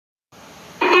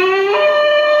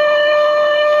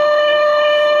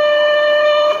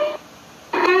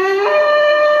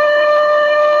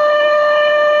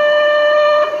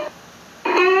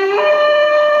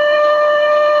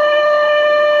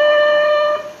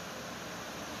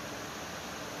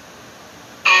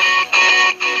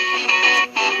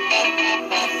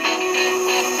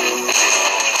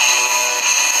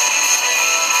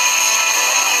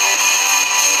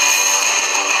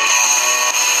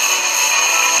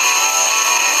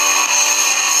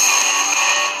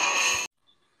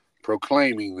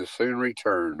proclaiming the soon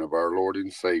return of our Lord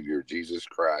and Savior, Jesus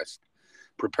Christ,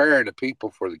 preparing a people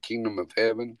for the kingdom of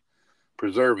heaven,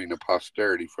 preserving a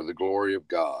posterity for the glory of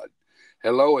God.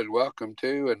 Hello and welcome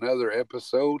to another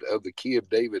episode of the Key of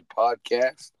David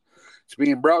podcast. It's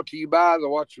being brought to you by the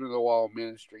Watchman of the Wall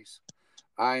Ministries.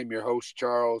 I am your host,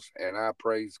 Charles, and I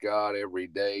praise God every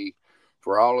day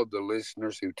for all of the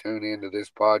listeners who tune into this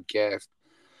podcast,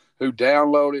 who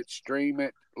download it, stream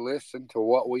it, listen to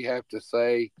what we have to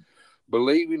say,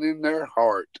 believing in their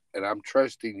heart. And I'm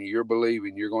trusting you're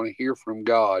believing you're going to hear from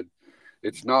God.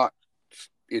 It's not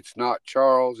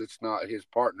Charles, it's not his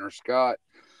partner Scott.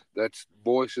 That's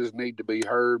voices need to be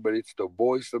heard, but it's the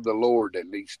voice of the Lord that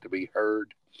needs to be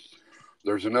heard.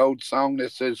 There's an old song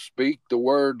that says, "Speak the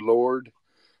word, Lord.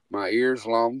 My ears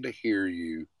long to hear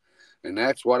you." And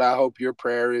that's what I hope your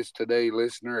prayer is today,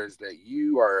 listener, is that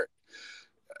you are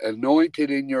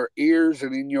anointed in your ears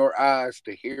and in your eyes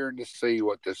to hear and to see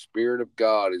what the Spirit of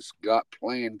God has got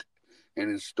planned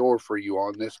and in store for you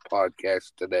on this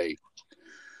podcast today.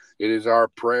 It is our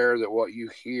prayer that what you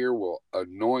hear will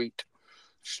anoint,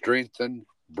 strengthen,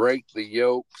 break the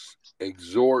yokes,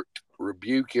 exhort,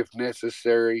 rebuke if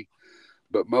necessary,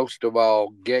 but most of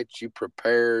all, get you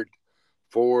prepared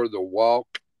for the walk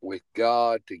with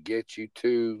God to get you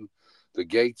to the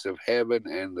gates of heaven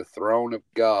and the throne of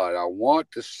God. I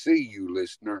want to see you,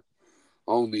 listener,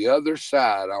 on the other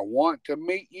side. I want to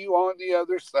meet you on the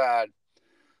other side,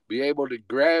 be able to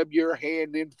grab your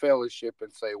hand in fellowship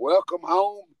and say, "Welcome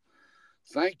home.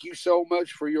 Thank you so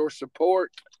much for your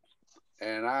support."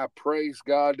 And I praise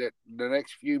God that the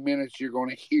next few minutes you're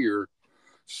going to hear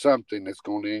something that's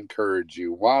going to encourage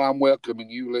you. While I'm welcoming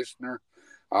you, listener,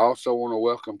 I also want to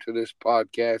welcome to this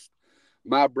podcast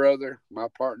my brother, my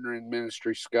partner in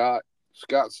ministry, Scott.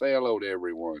 Scott, say hello to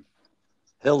everyone.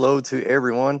 Hello to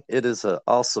everyone. It is an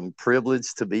awesome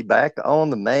privilege to be back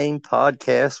on the main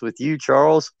podcast with you,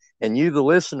 Charles, and you, the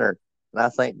listener. And I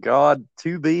thank God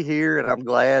to be here, and I'm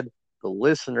glad the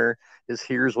listener is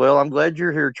here as well. I'm glad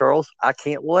you're here, Charles. I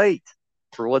can't wait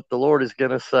for what the Lord is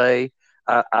going to say.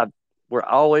 We're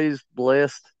always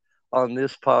blessed on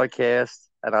this podcast,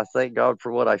 and I thank God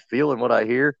for what I feel and what I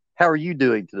hear. How are you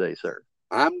doing today, sir?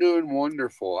 I'm doing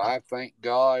wonderful. I thank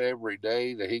God every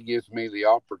day that He gives me the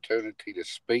opportunity to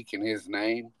speak in His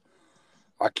name.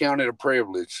 I count it a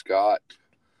privilege, Scott,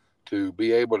 to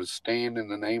be able to stand in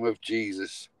the name of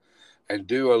Jesus and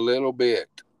do a little bit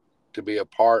to be a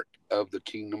part of the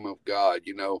kingdom of God.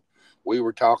 You know, we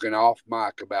were talking off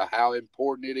mic about how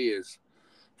important it is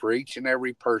for each and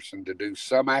every person to do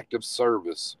some act of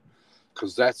service,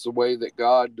 because that's the way that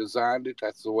God designed it.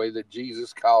 That's the way that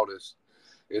Jesus called us,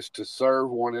 is to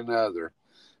serve one another.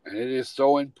 And it is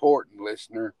so important,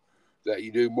 listener, that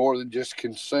you do more than just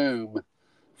consume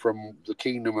from the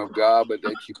kingdom of God, but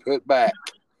that you put back,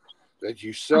 that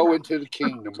you sow into the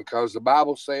kingdom, because the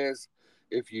Bible says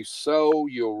if you sow,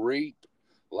 you'll reap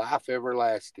life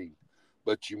everlasting,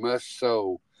 but you must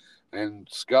sow. And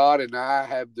Scott and I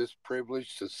have this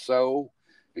privilege to sow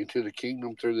into the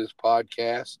kingdom through this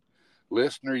podcast.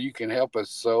 Listener, you can help us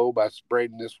sow by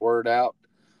spreading this word out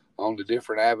on the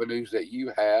different avenues that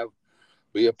you have.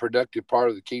 Be a productive part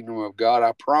of the kingdom of God.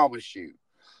 I promise you,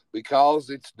 because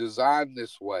it's designed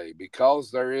this way,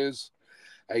 because there is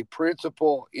a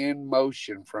principle in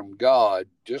motion from God,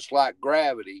 just like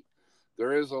gravity,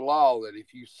 there is a law that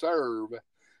if you serve,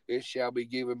 it shall be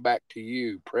given back to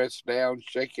you, pressed down,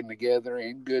 shaken together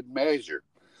in good measure.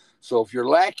 So if you're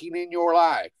lacking in your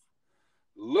life,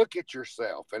 look at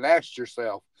yourself and ask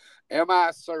yourself, am I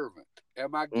a servant?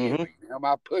 Am I Mm-hmm. giving? Am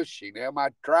I pushing? Am I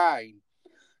trying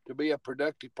to be a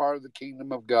productive part of the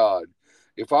kingdom of God?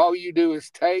 If all you do is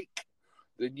take,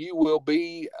 then you will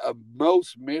be a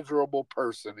most miserable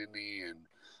person in the end.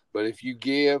 But if you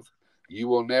give, you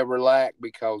will never lack,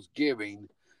 because giving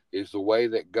is the way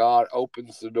that God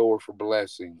opens the door for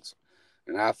blessings.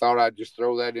 And I thought I'd just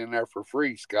throw that in there for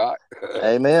free, Scott.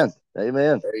 Amen.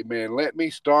 Amen. Amen. Let me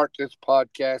start this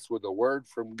podcast with a word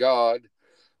from God,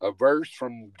 a verse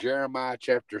from Jeremiah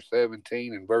chapter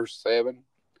 17 and verse 7.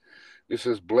 It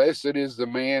says, "Blessed is the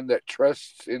man that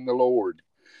trusts in the Lord,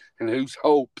 and whose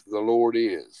hope the Lord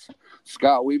is."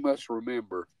 Scott, we must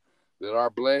remember that our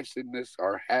blessedness,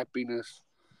 our happiness,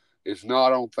 is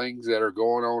not on things that are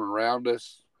going on around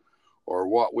us or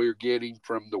what we're getting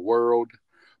from the world,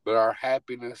 but our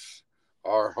happiness,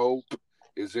 our hope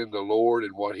is in the Lord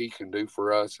and what He can do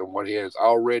for us and what He has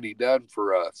already done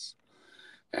for us.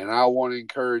 And I want to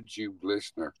encourage you,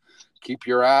 listener, keep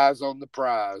your eyes on the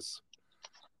prize.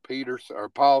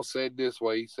 Paul said this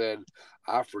way. He said,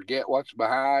 "I forget what's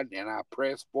behind and I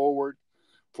press forward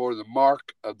for the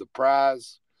mark of the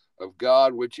prize of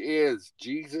God, which is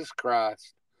Jesus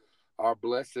Christ, our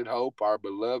blessed hope, our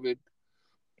beloved,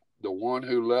 the one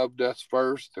who loved us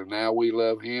first, and now we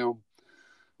love him.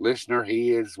 Listener,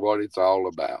 he is what it's all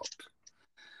about.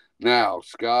 Now,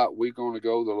 Scott, we're going to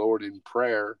go to the Lord in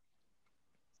prayer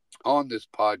on this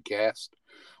podcast.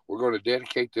 We're going to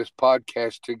dedicate this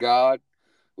podcast to God.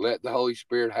 Let the Holy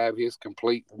Spirit have his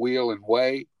complete will and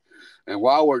way. And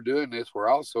while we're doing this, we're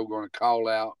also going to call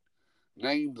out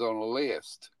names on a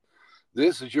list.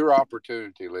 This is your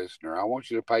opportunity, listener. I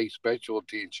want you to pay special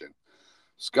attention.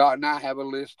 Scott and I have a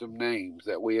list of names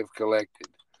that we have collected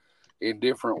in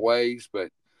different ways, but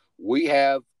we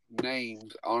have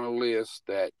names on a list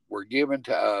that were given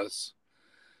to us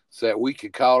so that we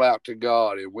could call out to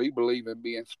God, and we believe in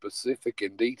being specific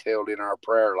and detailed in our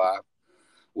prayer life.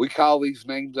 We call these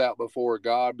names out before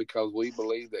God because we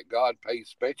believe that God pays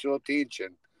special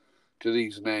attention to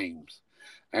these names.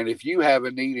 And if you have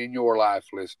a need in your life,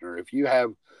 listener, if you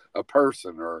have a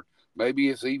person, or maybe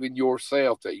it's even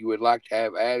yourself that you would like to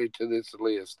have added to this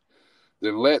list,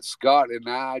 then let Scott and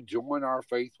I join our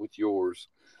faith with yours.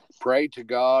 Pray to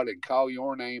God and call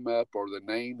your name up, or the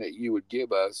name that you would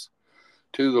give us,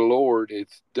 to the Lord. It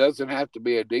doesn't have to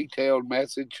be a detailed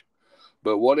message,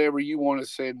 but whatever you want to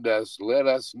send us, let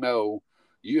us know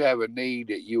you have a need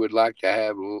that you would like to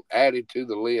have added to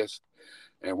the list.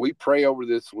 And we pray over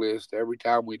this list every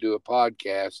time we do a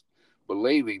podcast,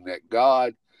 believing that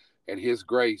God and his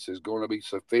grace is going to be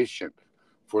sufficient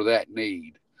for that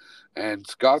need. And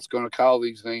Scott's going to call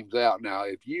these names out. Now,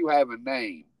 if you have a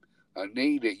name, a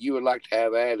need that you would like to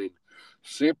have added,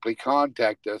 simply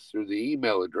contact us through the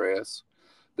email address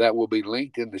that will be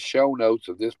linked in the show notes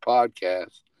of this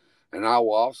podcast. And I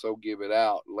will also give it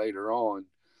out later on.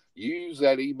 Use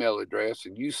that email address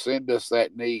and you send us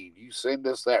that need. You send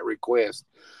us that request.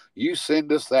 You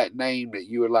send us that name that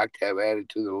you would like to have added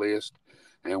to the list,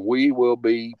 and we will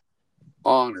be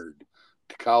honored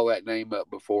to call that name up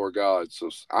before God. So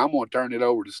I'm going to turn it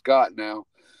over to Scott now.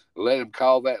 Let him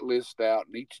call that list out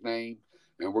in each name,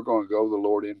 and we're going to go to the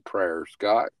Lord in prayer.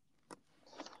 Scott?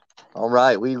 All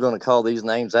right, we're going to call these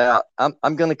names out.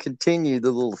 I'm going to continue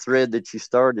the little thread that you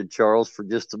started, Charles, for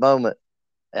just a moment.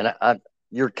 And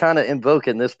you're kind of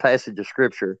invoking this passage of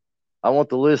Scripture. I want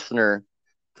the listener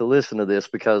to listen to this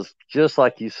because, just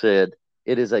like you said,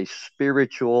 it is a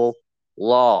spiritual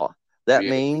law. That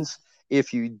means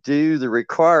if you do the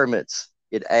requirements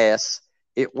it asks,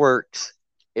 it works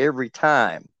every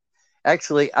time.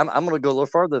 Actually, I'm going to go a little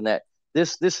further than that.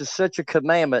 This is such a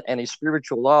commandment and a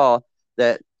spiritual law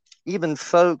that even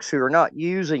folks who are not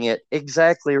using it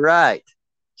exactly right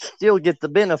still get the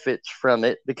benefits from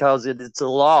it because it's a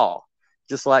law,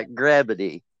 just like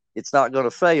gravity. It's not going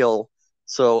to fail.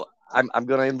 So I'm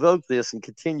going to invoke this and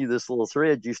continue this little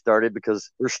thread you started because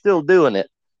we're still doing it.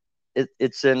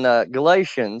 It's in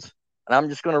Galatians, and I'm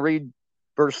just going to read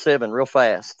verse 7 real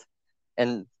fast.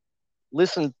 And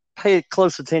listen, pay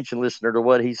close attention, listener, to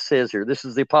what he says here. This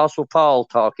is the Apostle Paul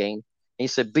talking. He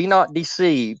said, "Be not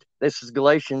deceived." This is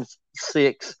Galatians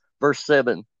 6, verse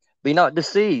 7. "Be not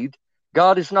deceived.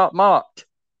 God is not mocked.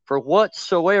 For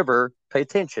whatsoever," pay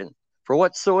attention, "for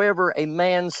whatsoever a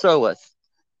man soweth,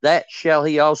 that shall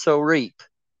he also reap."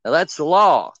 Now that's the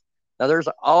law. Now there's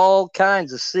all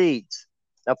kinds of seeds.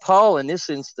 Now Paul in this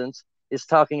instance is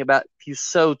talking about if you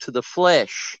sow to the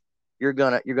flesh, you're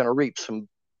gonna reap some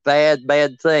bad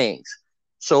things.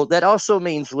 So that also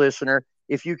means, listener,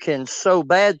 if you can sow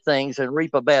bad things and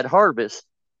reap a bad harvest,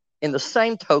 in the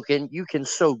same token, you can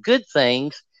sow good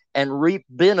things and reap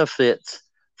benefits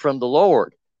from the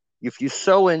Lord. If you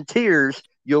sow in tears,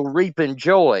 you'll reap in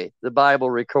joy, the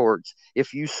Bible records.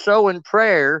 If you sow in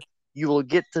prayer, you will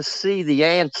get to see the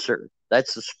answer.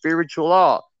 That's the spiritual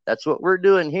law. That's what we're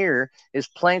doing here, is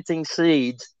planting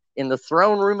seeds in the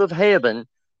throne room of heaven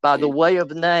by the way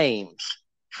of names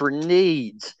for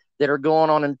needs that are going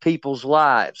on in people's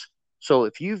lives. So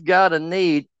if you've got a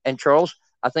need, and Charles,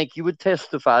 I think you would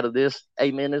testify to this,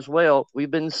 amen, as well. We've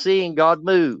been seeing God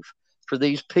move for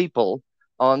these people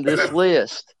on this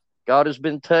list. God has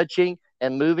been touching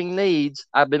and moving needs.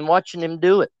 I've been watching him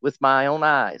do it with my own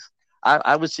eyes.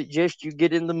 I would suggest you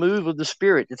get in the move of the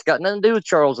Spirit. It's got nothing to do with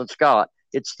Charles and Scott.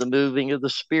 It's the moving of the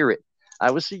Spirit. I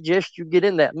would suggest you get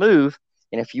in that move,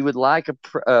 and if you would like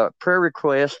a prayer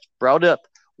request brought up,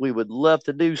 we would love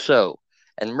to do so.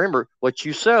 And remember, what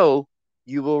you sow,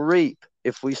 you will reap.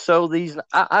 If we sow these,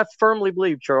 I firmly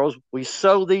believe, Charles, we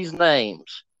sow these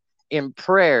names in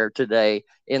prayer today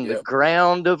in the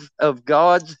ground of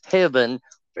God's heaven.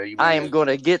 Amen. I am going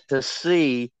to get to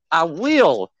see, I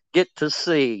will get to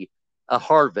see a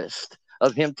harvest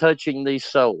of him touching these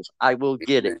souls. I will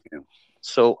get it.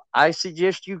 So I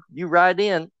suggest you write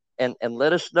in and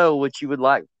let us know what you would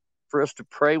like for us to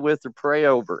pray with or pray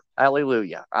over.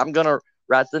 Hallelujah. I'm going to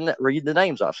read the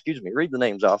names off. Read the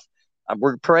names off.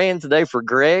 We're praying today for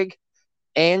Greg,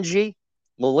 Angie,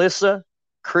 Melissa,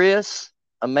 Chris,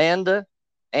 Amanda,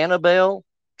 Annabelle,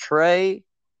 Trey,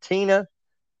 Tina,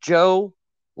 Joe,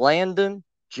 Landon,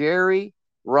 Jerry,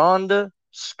 Rhonda,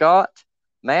 Scott,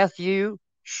 Matthew,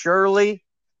 Shirley,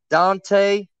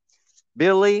 Dante,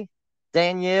 Billy,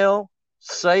 Danielle,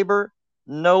 Saber,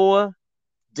 Noah,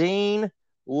 Dean,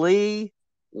 Lee,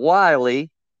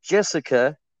 Wiley,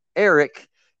 Jessica, Eric,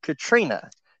 Katrina.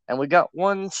 And we got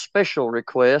one special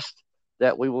request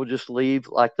that we will just leave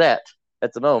like that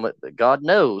at the moment, but God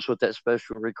knows what that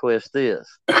special request is.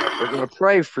 We're going to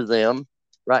pray for them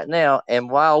right now. And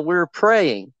while we're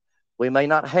praying, we may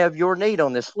not have your need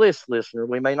on this list, listener.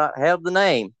 We may not have the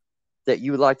name that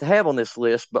you would like to have on this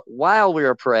list, but while we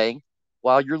are praying,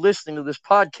 while you're listening to this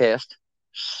podcast,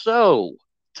 sow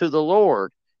to the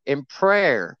Lord in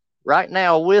prayer right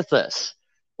now with us.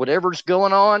 Whatever's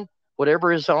going on,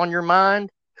 whatever is on your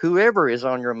mind, whoever is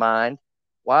on your mind,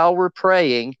 while we're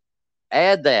praying,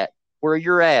 add that where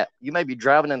you're at. You may be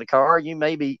driving in the car, you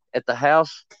may be at the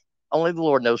house. Only the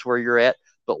Lord knows where you're at.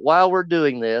 But while we're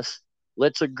doing this,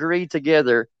 let's agree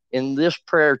together in this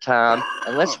prayer time,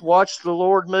 and let's watch the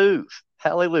Lord move.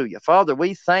 Hallelujah. Father,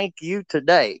 we thank you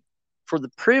today for the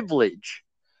privilege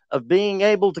of being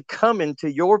able to come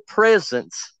into your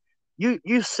presence.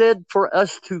 You said for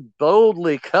us to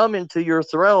boldly come into your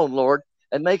throne, Lord,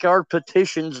 and make our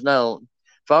petitions known.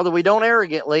 Father, we don't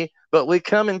arrogantly, but we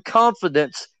come in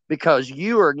confidence because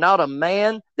you are not a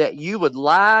man that you would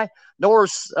lie, nor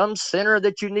some sinner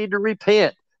that you need to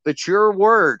repent. But your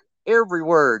word, every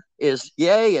word, is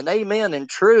yea and amen and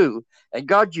true. And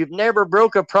God, you've never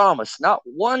broke a promise, not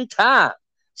one time.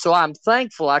 So I'm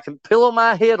thankful I can pillow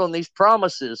my head on these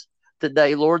promises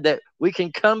today, Lord, that we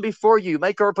can come before you,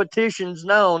 make our petitions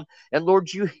known, and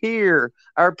Lord, you hear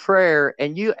our prayer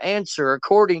and you answer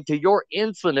according to your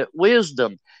infinite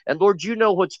wisdom. And Lord, you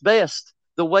know what's best,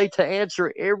 the way to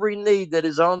answer every need that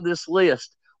is on this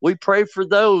list. We pray for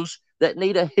those that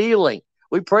need a healing.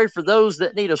 We pray for those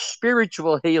that need a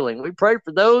spiritual healing. We pray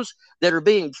for those that are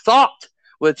being thought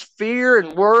with fear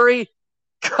and worry.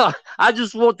 God,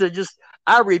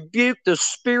 I rebuke the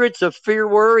spirits of fear,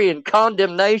 worry, and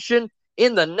condemnation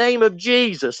in the name of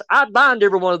Jesus. I bind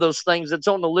every one of those things that's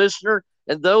on the listener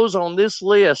and those on this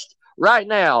list right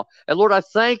now. And Lord, I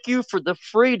thank you for the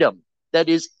freedom that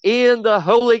is in the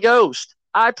Holy Ghost.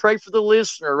 I pray for the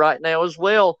listener right now as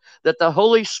well, that the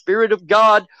Holy Spirit of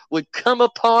God would come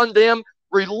upon them,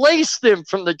 release them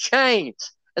from the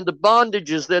chains and the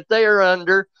bondages that they are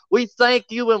under. We thank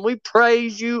you and we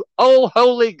praise you, oh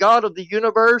holy God of the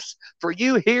universe, for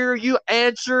you hear, you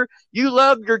answer, you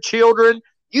love your children,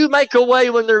 you make a way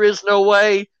when there is no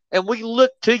way, and we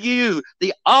look to you,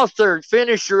 the author and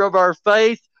finisher of our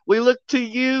faith. We look to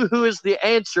you who is the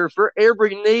answer for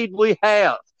every need we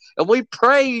have. And we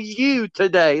praise you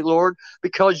today, Lord,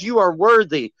 because you are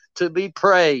worthy to be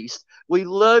praised. We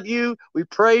love you. We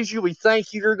praise you. We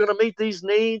thank you you're going to meet these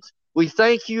needs. We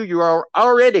thank you. You are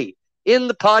already in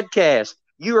the podcast.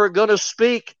 You are going to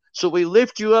speak. So we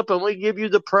lift you up and we give you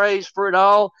the praise for it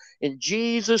all. In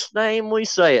Jesus' name we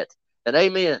say it. And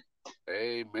amen.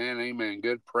 Amen. Amen.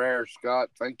 Good prayer, Scott.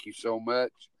 Thank you so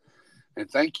much. And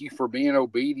thank you for being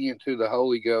obedient to the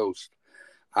Holy Ghost.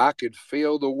 I could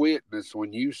feel the witness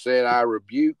when you said, I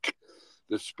rebuke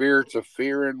the spirits of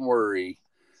fear and worry.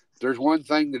 There's one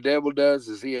thing the devil does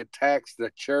is he attacks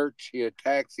the church. He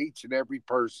attacks each and every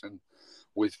person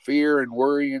with fear and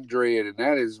worry and dread. And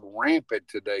that is rampant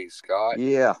today, Scott.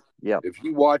 Yeah. If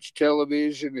you watch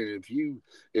television and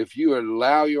if you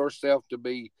allow yourself to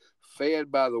be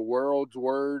fed by the world's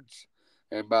words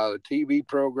and by the TV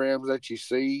programs that you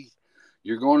see,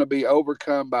 you're going to be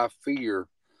overcome by fear,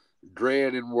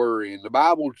 dread, and worry. And the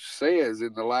Bible says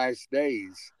in the last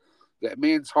days that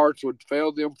men's hearts would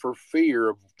fail them for fear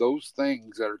of those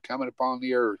things that are coming upon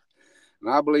the earth.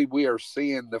 And I believe we are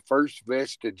seeing the first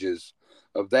vestiges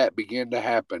of that begin to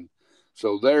happen.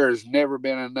 So there has never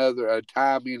been a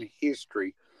time in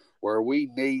history where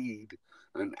we need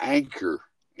an anchor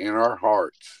in our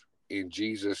hearts in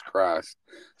Jesus Christ.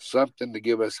 Something to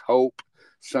give us hope,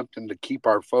 something to keep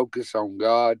our focus on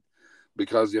God.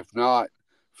 Because if not,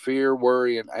 fear,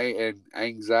 worry, and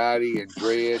anxiety and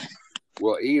dread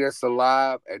will eat us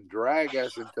alive and drag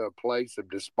us into a place of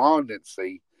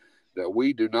despondency that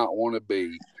we do not want to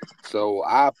be. So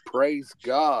I praise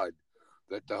God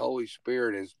that the Holy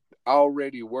Spirit is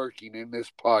already working in this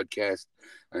podcast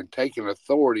and taking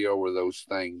authority over those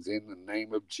things in the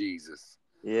name of Jesus.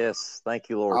 Yes. Thank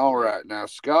you, Lord. All right. Now,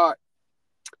 Scott,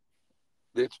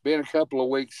 it's been a couple of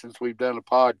weeks since we've done a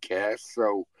podcast,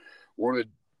 so want to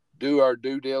do our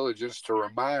due diligence to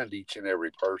remind each and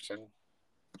every person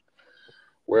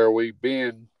where we've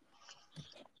been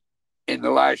in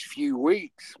the last few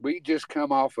weeks. We just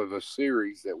come off of a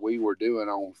series that we were doing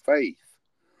on faith.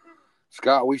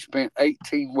 Scott, we spent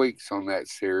 18 weeks on that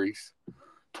series.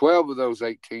 12 of those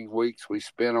 18 weeks we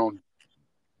spent on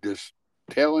just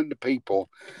telling the people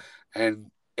and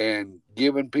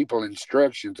giving people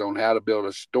instructions on how to build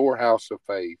a storehouse of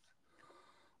faith.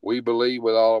 We believe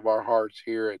with all of our hearts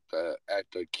here at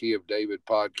the Key of David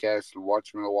podcast and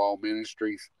Watchmen of the Wall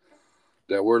Ministries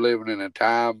that we're living in a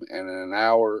time and in an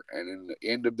hour and in the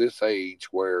end of this age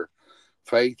where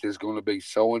faith is going to be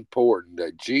so important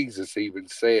that Jesus even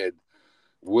said,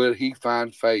 would he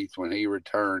find faith when he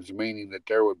returns? Meaning that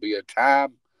there would be a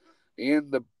time in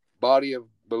the body of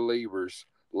believers'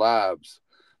 lives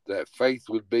that faith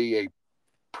would be a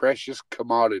precious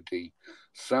commodity,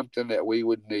 something that we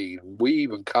would need. We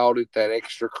even called it that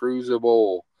extra cruse of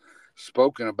oil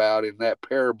spoken about in that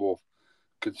parable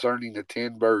concerning the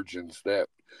 10 virgins, that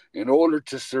in order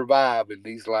to survive in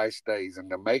these last days and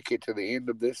to make it to the end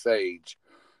of this age,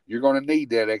 you're going to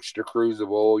need that extra cruse of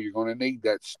oil. You're going to need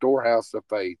that storehouse of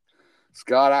faith.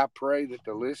 Scott, I pray that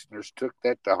the listeners took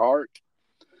that to heart.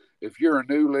 If you're a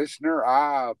new listener,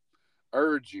 I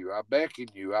urge you, I beckon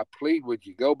you, I plead with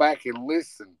you, go back and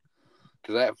listen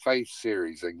to that faith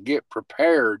series and get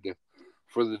prepared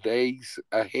for the days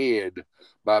ahead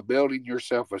by building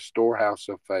yourself a storehouse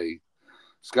of faith.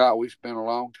 Scott, we spent a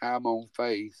long time on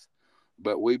faith,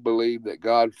 but we believe that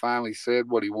God finally said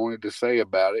what he wanted to say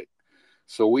about it.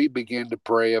 So we began to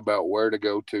pray about where to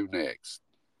go to next.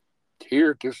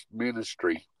 Here at this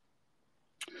ministry,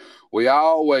 we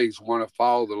always want to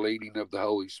follow the leading of the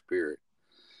Holy Spirit.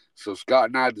 So Scott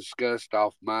and I discussed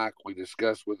off mic, we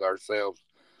discussed with ourselves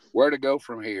where to go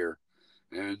from here.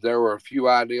 And there were a few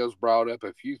ideas brought up,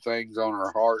 a few things on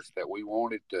our hearts that we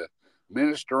wanted to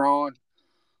minister on.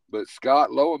 But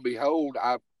Scott, lo and behold,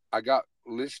 I got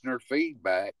listener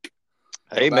feedback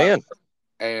about, Amen.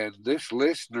 and this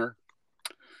listener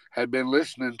had been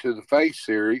listening to the faith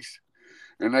series,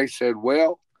 and they said,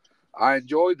 well, I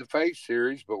enjoyed the faith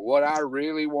series, but what I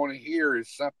really want to hear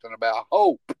is something about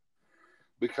hope,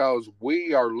 because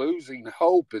we are losing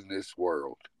hope in this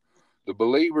world. The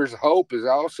believer's hope is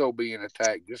also being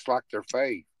attacked, just like their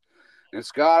faith. And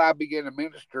Scott, I began to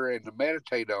minister and to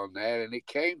meditate on that, and it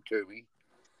came to me,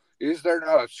 is there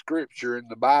not a scripture in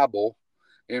the Bible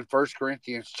in 1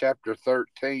 Corinthians chapter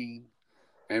 13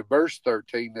 and verse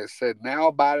 13 that said, now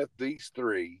abideth these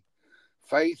three,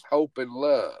 faith, hope, and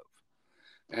love.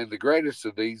 And the greatest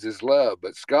of these is love.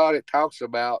 But Scott, it talks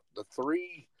about the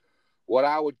three, what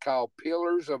I would call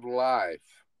pillars of life: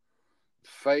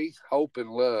 faith, hope, and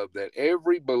love, that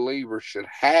every believer should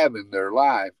have in their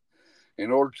life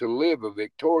in order to live a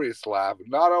victorious life,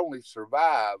 not only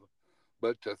survive,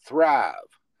 but to thrive.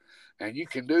 And you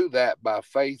can do that by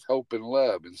faith, hope, and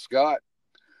love. And Scott,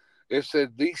 it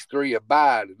said these three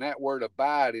abide, and that word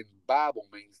abide in the Bible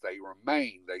means they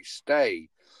remain, they stay.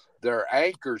 They're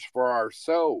anchors for our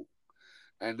soul.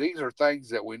 And these are things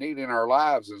that we need in our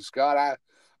lives. And Scott,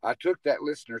 I took that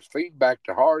listener's feedback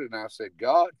to heart, and I said,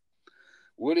 God,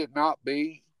 would it not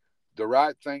be the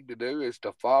right thing to do is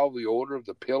to follow the order of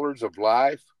the pillars of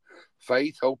life?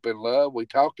 Faith, hope, and love. We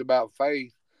talked about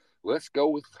faith. Let's go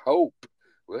with hope.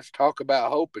 Let's talk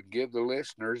about hope and give the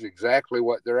listeners exactly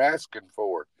what they're asking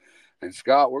for. And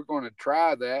Scott, we're going to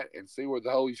try that and see where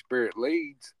the Holy Spirit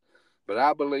leads. But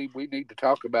I believe we need to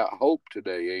talk about hope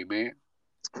today. Amen.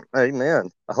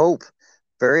 Amen. Hope.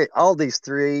 Very all these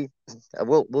three.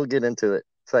 We'll get into it.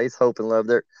 Faith, hope, and love.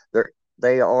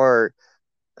 They are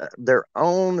their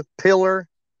own pillar,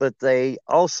 but they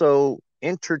also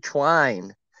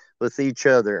intertwine with each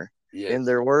other in Yes.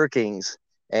 their workings.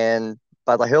 And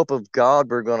by the help of God,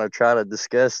 we're going to try to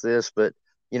discuss this. But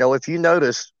if you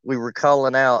notice, we were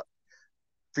calling out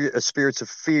spirits of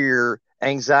fear,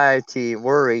 anxiety, and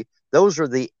worry. Those are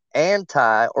the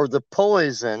anti or the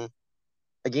poison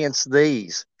against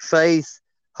these: faith,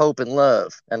 hope, and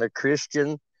love. And a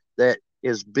Christian that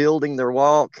is building their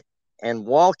walk and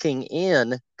walking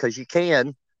in, because you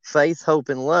can, faith, hope,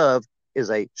 and love is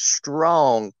a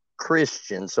strong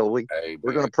Christian. So we're going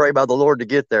Amen. to pray by the Lord to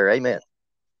get there. Amen.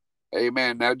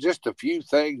 Amen. Now, just a few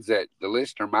things that the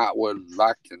listener might would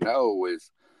like to know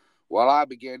is, while I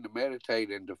began to meditate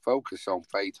and to focus on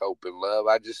faith, hope, and love,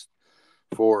 I just,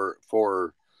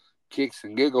 for kicks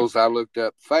and giggles, I looked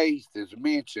up faith is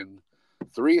mentioned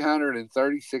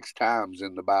 336 times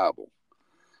in the Bible.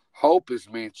 Hope is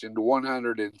mentioned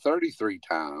 133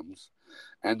 times,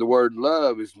 And the word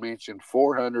love is mentioned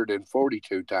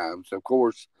 442 times. Of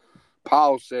course,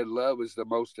 Paul said love is the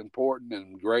most important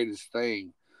and greatest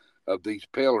thing of these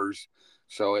pillars.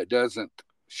 So it doesn't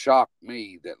shock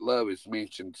me that love is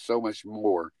mentioned so much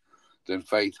more than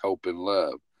faith, hope, and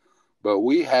love. But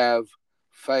we have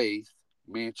faith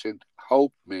mentioned,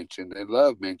 hope mentioned, and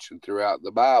love mentioned throughout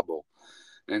the Bible.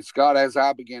 And Scott, as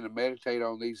I began to meditate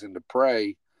on these and to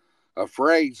pray, a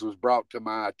phrase was brought to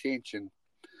my attention,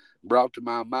 brought to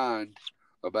my mind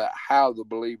about how the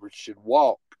believers should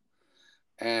walk.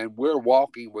 And we're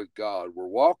walking with God. We're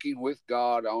walking with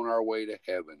God on our way to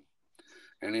heaven.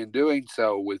 And in doing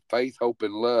so, with faith, hope,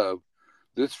 and love,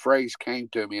 this phrase came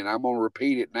to me, and I'm going to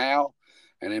repeat it now.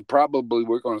 And then probably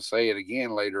we're going to say it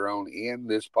again later on in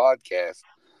this podcast.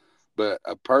 But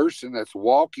a person that's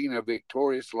walking a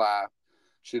victorious life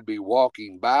should be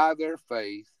walking by their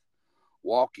faith,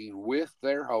 walking with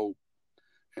their hope,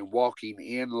 and walking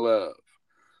in love.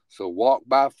 So walk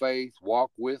by faith, walk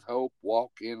with hope,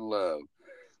 walk in love.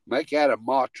 Make that a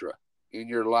mantra in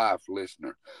your life,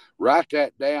 listener. Write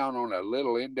that down on a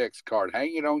little index card.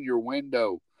 Hang it on your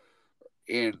window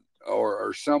in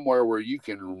or somewhere where you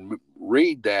can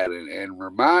read that and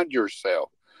remind yourself.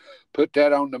 Put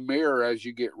that on the mirror as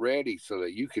you get ready so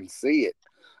that you can see it.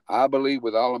 I believe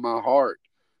with all of my heart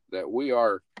that we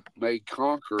are made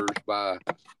conquerors by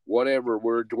whatever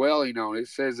we're dwelling on. It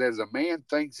says, as a man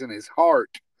thinks in his heart,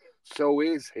 so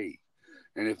is he.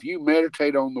 And if you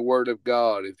meditate on the word of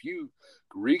God, if you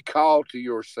recall to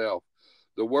yourself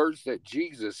the words that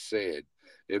Jesus said,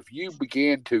 if you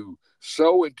begin to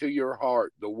sow into your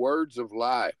heart the words of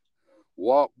life,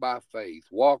 walk by faith,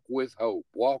 walk with hope,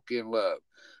 walk in love,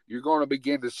 you're going to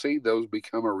begin to see those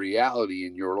become a reality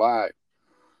in your life.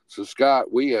 So,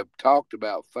 Scott, we have talked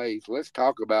about faith. Let's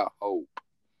talk about hope.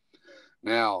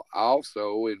 Now,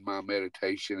 also in my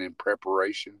meditation and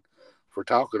preparation for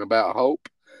talking about hope,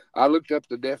 I looked up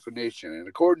the definition, and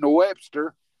according to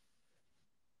Webster,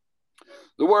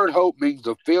 the word hope means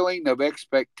a feeling of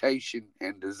expectation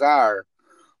and desire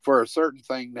for a certain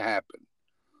thing to happen.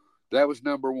 That was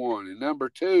number one. And number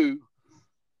two,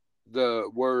 the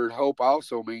word hope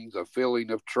also means a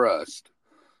feeling of trust.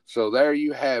 So there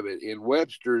you have it. In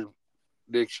Webster's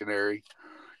dictionary,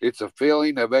 it's a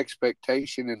feeling of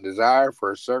expectation and desire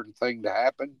for a certain thing to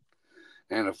happen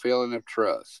and a feeling of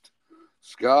trust.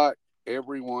 Scott,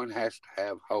 everyone has to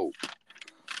have hope.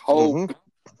 Hope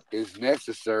is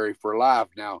necessary for life.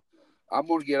 Now, I'm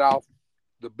going to get off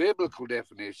the biblical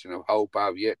definition of hope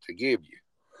I've yet to give you.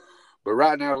 But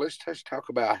right now, let's just talk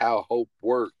about how hope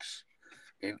works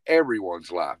in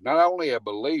everyone's life. Not only a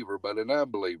believer, but an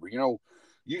unbeliever. You know,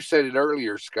 you said it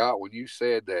earlier, Scott, when you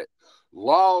said that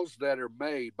laws that are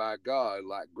made by God,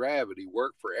 like gravity,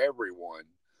 work for everyone,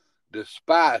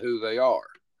 despite who they are.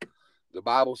 The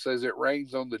Bible says it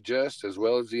rains on the just as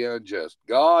well as the unjust.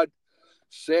 God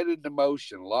set into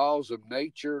motion laws of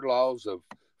nature, laws of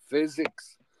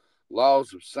physics,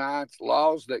 laws of science,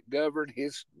 laws that govern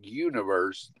his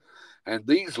universe. And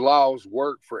these laws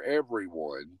work for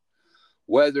everyone,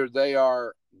 whether they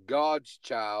are God's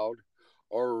child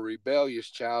or a rebellious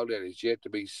child that is yet to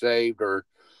be saved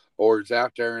or is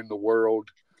out there in the world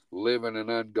living an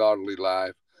ungodly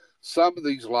life. Some of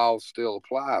these laws still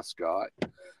apply, Scott.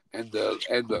 And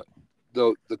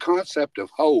the concept of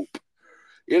hope,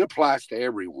 it applies to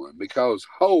everyone, because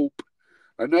hope,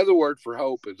 another word for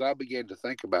hope, as I began to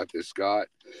think about this, Scott,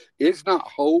 is not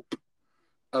hope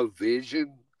a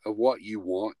vision of what you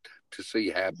want to see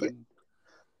happen?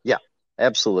 Yeah,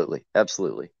 absolutely.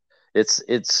 It's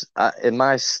in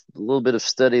my little bit of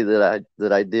study that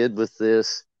I did with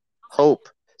this, hope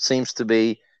seems to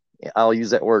be, I'll use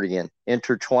that word again,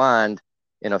 intertwined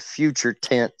in a future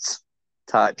tense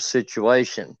type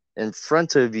situation in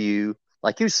front of you.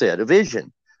 Like you said, a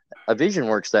vision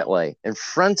works that way. In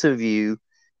front of you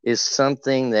is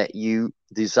something that you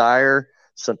desire,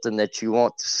 something that you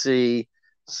want to see,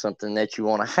 something that you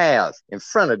want to have in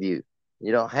front of you.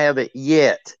 You don't have it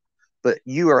yet, but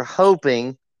you are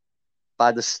hoping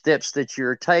by the steps that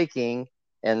you're taking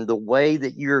and the way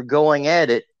that you're going at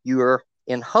it, you are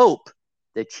in hope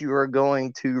that you are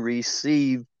going to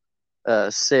receive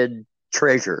said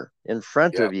treasure in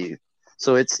front of you.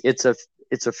 So it's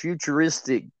a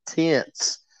futuristic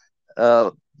tense,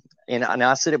 and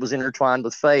I said it was intertwined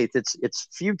with faith. It's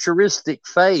futuristic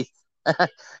faith.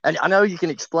 And I know you can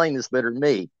explain this better than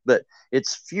me, but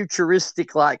it's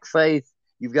futuristic like faith.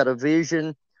 You've got a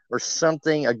vision or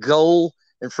something, a goal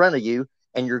in front of you,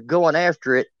 and you're going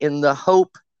after it in the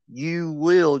hope you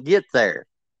will get there.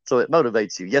 So it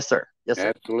motivates you. Yes, sir. Yes, sir.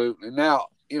 Absolutely. Now,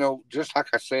 you know, just like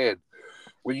I said,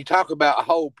 When you talk about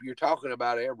hope, you're talking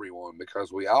about everyone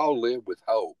because we all live with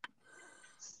hope.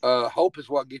 Hope is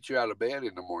what gets you out of bed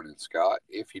in the morning, Scott.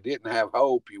 If you didn't have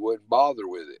hope, you wouldn't bother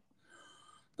with it.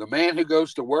 The man who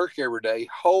goes to work every day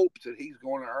hopes that he's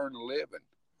going to earn a living.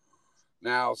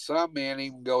 Now, some men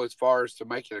even go as far as to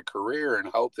make it a career and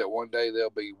hope that one day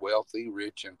they'll be wealthy,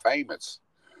 rich, and famous.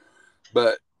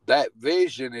 But that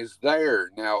vision is there.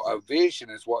 Now, a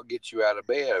vision is what gets you out of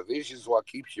bed. A vision is what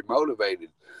keeps you motivated.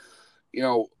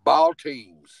 Ball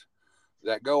teams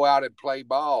that go out and play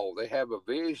ball, they have a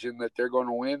vision that they're going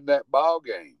to win that ball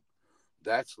game.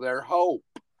 That's their hope.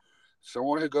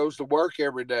 Someone who goes to work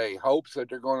every day hopes that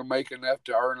they're going to make enough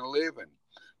to earn a living,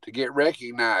 to get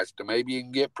recognized, to maybe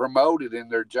even get promoted in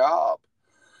their job.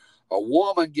 A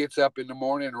woman gets up in the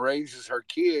morning and raises her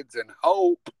kids and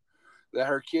hope that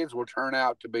her kids will turn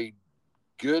out to be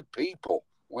good people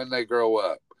when they grow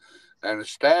up and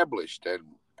established and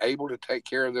able to take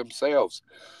care of themselves.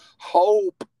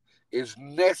 Hope is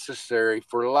necessary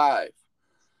for life.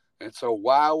 And so,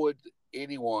 why would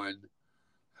anyone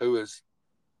who is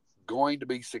going to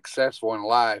be successful in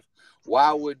life,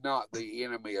 why would not the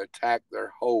enemy attack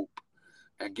their hope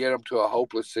and get them to a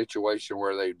hopeless situation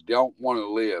where they don't want to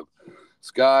live?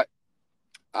 Scott,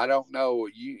 I don't know.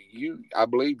 I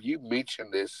believe you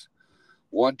mentioned this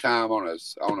one time on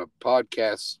a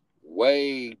podcast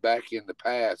way back in the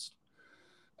past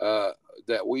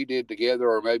that we did together,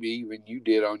 or maybe even you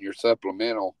did on your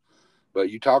supplemental. But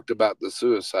you talked about the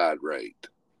suicide rate.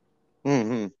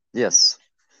 Mm-hmm. Yes,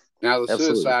 Now the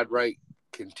absolutely. suicide rate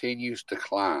continues to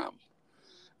climb,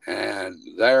 and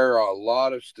there are a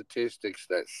lot of statistics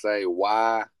that say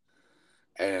why.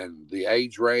 And the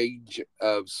age range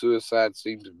of suicide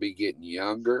seems to be getting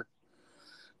younger.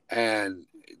 And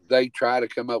they try to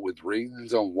come up with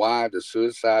reasons on why the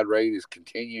suicide rate is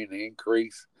continuing to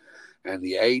increase. And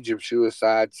the age of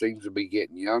suicide seems to be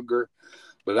getting younger.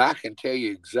 But I can tell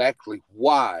you exactly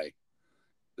why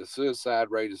the suicide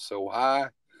rate is so high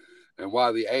and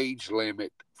why the age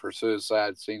limit for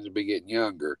suicide seems to be getting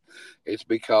younger. It's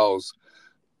because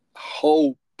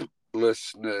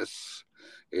hopelessness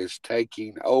is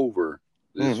taking over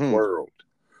this Mm-hmm. world.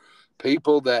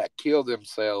 People that kill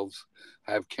themselves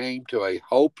have came to a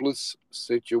hopeless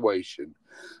situation.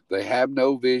 They have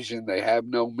no vision, they have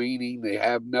no meaning, they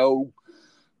have no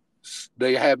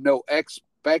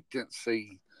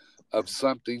expectancy of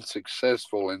something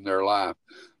successful in their life.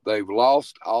 They've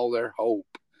lost all their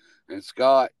hope. And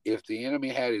Scott, if the enemy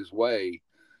had his way,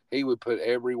 he would put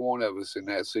every one of us in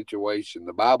that situation.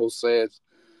 The Bible says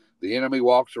the enemy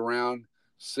walks around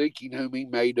seeking whom he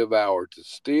may devour, to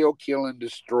steal, kill, and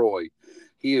destroy.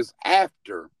 He is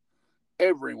after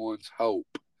everyone's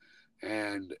hope.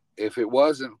 And if it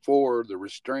wasn't for the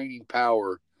restraining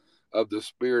power of the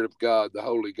Spirit of God, the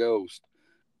Holy Ghost,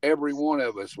 every one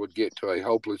of us would get to a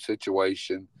hopeless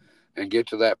situation and get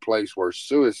to that place where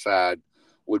suicide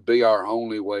would be our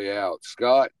only way out.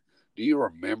 Scott, do you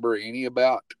remember any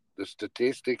about the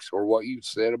statistics or what you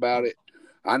said about it?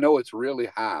 I know it's really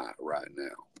high right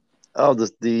now. Oh,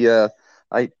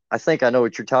 I think I know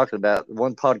what you're talking about.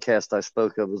 One podcast I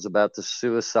spoke of was about the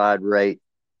suicide rate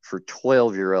for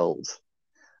 12-year-olds.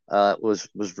 Was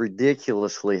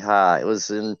ridiculously high. It was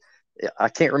in, I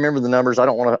can't remember the numbers. I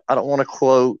don't want to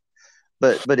quote,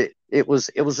 but it was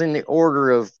in the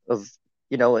order of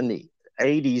in the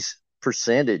 80s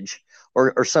percentage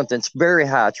or something. It's very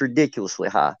high. It's ridiculously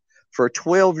high for a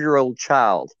 12-year-old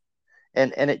child.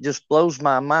 And it just blows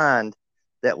my mind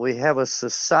that we have a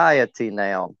society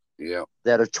now Yeah.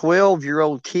 that a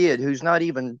 12-year-old kid who's not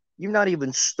even you've not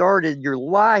even started your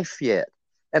life yet,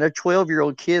 and a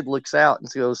 12-year-old kid looks out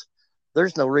and goes,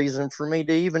 there's no reason for me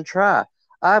to even try.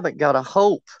 I haven't got a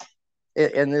hope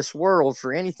in this world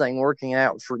for anything working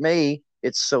out for me.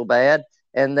 It's so bad.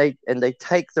 And they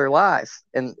take their life,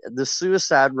 and the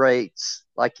suicide rates,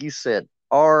 like you said,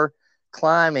 are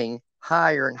climbing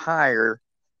higher and higher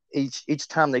each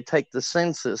time they take the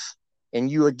census. And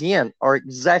you again are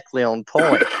exactly on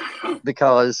point,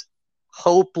 because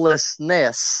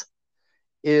hopelessness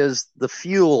is the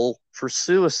fuel for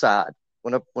suicide.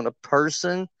 When a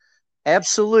person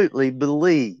absolutely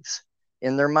believes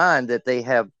in their mind that they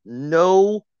have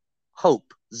no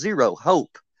hope, zero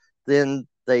hope, then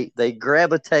they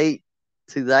gravitate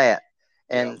to that.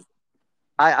 Yeah. And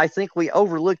I think we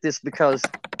overlook this because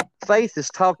faith is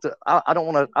talked. I don't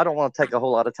want to take a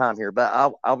whole lot of time here,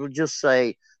 but I would just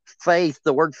say faith.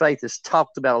 The word faith is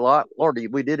talked about a lot. Lord,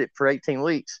 we did it for 18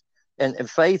 weeks, and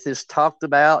faith is talked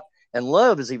about, and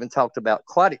love is even talked about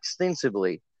quite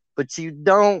extensively. But you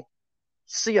don't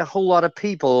see a whole lot of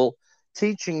people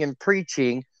teaching and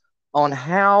preaching on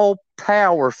how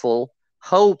powerful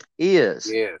hope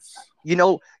is. Yes. You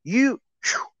know, mm,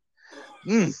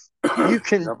 you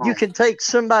Come on. can take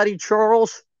somebody,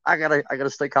 Charles. I gotta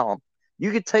stay calm.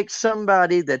 You could take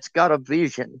somebody that's got a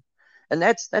vision, and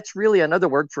that's really another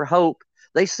word for hope.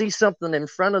 They see something in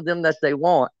front of them that they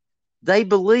want. They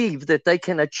believe that they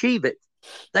can achieve it.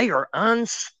 They are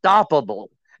unstoppable.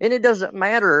 And it doesn't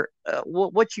matter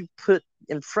what you put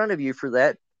in front of you for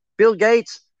that. Bill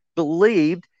Gates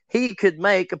believed he could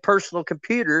make a personal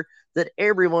computer that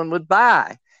everyone would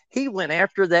buy. He went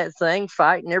after that thing,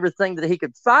 fighting everything that he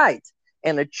could fight,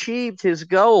 and achieved his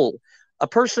goal. A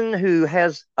person who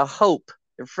has a hope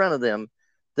in front of them,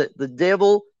 that the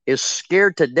devil is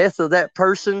scared to death of that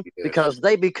person Yes. because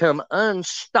they become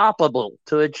unstoppable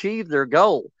to achieve their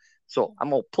goal. So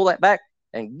I'm going to pull that back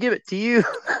and give it to you.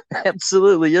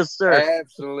 Absolutely. Yes, sir.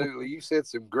 Absolutely. You said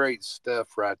some great stuff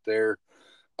right there.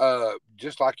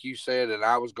 Just like you said, and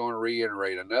I was going to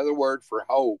reiterate another word for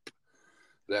hope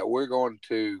that we're going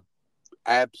to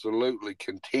absolutely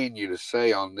continue to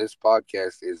say on this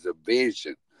podcast is a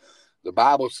vision. The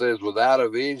Bible says, without a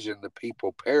vision, the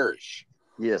people perish,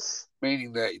 Yes.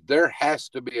 meaning that there has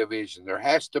to be a vision, there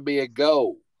has to be a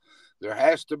goal, there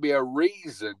has to be a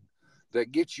reason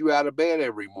that gets you out of bed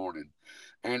every morning.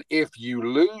 And if you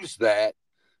lose that,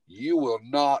 you will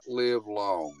not live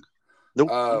long.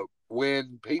 Nope.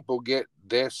 When people get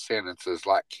death sentences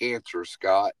like cancer,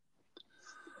 Scott,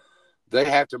 they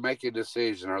have to make a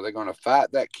decision. Are they going to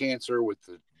fight that cancer with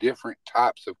the different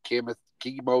types of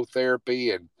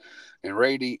chemotherapy and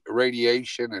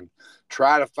radiation and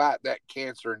try to fight that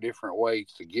cancer in different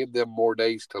ways to give them more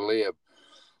days to live?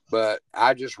 But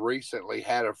I just recently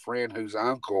had a friend whose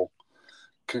uncle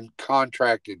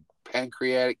contracted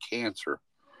pancreatic cancer.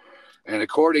 And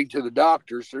according to the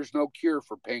doctors, there's no cure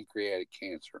for pancreatic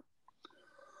cancer.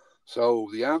 So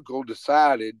the uncle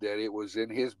decided that it was in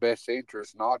his best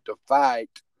interest not to fight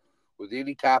with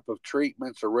any type of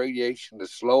treatments or radiation to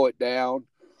slow it down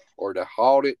or to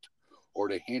halt it or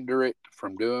to hinder it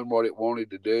from doing what it wanted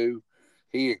to do.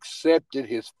 He accepted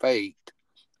his fate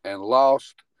and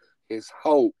lost his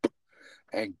hope,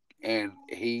 and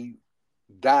he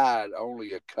died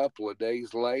only a couple of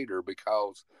days later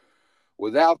because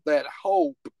without that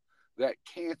hope, that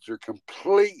cancer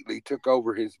completely took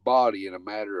over his body in a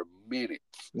matter of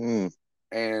minutes. Mm.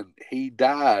 And he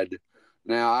died.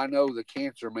 Now, I know the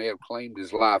cancer may have claimed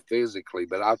his life physically,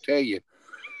 but I'll tell you,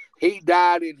 he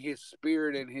died in his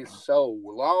spirit and his soul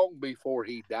long before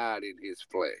he died in his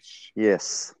flesh.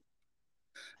 Yes.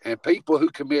 And people who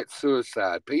commit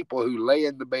suicide, people who lay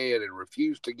in the bed and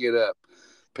refuse to get up,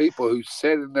 people who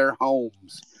sit in their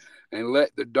homes and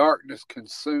let the darkness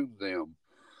consume them,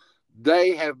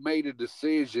 they have made a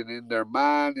decision in their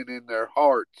mind and in their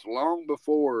hearts long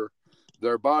before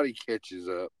their body catches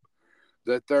up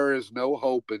that there is no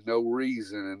hope and no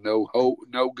reason and no hope,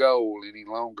 no goal any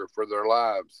longer for their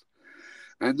lives.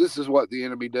 And this is what the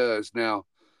enemy does. Now,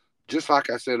 just like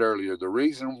I said earlier, the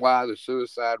reason why the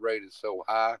suicide rate is so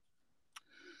high,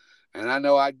 and I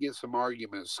know I'd get some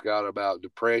arguments, Scott, about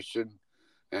depression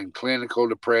and clinical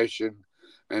depression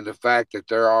and the fact that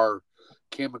there are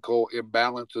chemical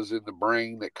imbalances in the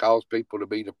brain that cause people to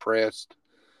be depressed.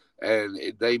 And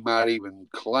they might even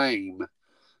claim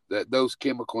that those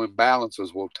chemical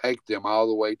imbalances will take them all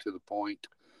the way to the point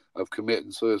of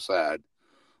committing suicide.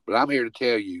 But I'm here to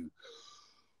tell you,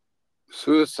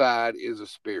 suicide is a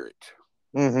spirit.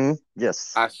 Mm-hmm.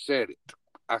 Yes. I said it.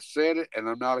 I said it, and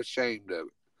I'm not ashamed of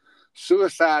it.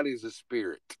 Suicide is a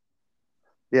spirit.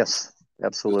 Yes. The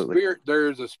Absolutely. spirit,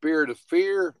 there's a spirit of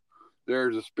fear,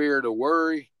 there's a spirit of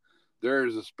worry, there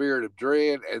is a spirit of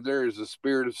dread, and there is a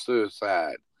spirit of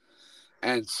suicide.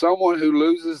 And someone who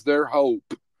loses their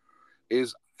hope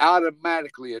is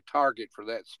automatically a target for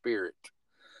that spirit.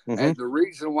 Mm-hmm. And the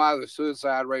reason why the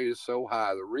suicide rate is so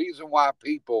high, the reason why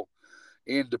people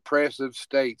in depressive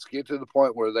states get to the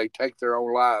point where they take their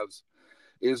own lives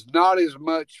is not as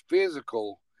much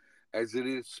physical as it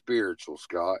is spiritual,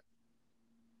 Scott.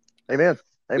 Amen.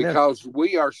 Amen. Because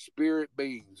we are spirit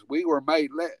beings. We were made.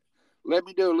 Let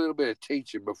me do a little bit of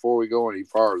teaching before we go any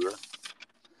farther.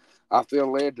 I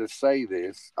feel led to say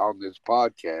this on this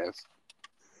podcast.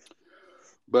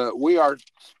 But we are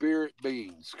spirit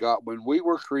beings, Scott. When we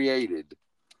were created,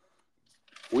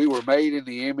 we were made in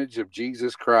the image of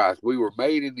Jesus Christ. We were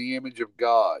made in the image of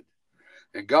God.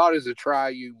 And God is a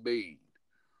triune being.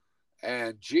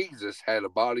 And Jesus had a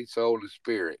body, soul, and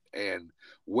spirit. And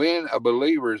when a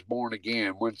believer is born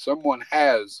again, when someone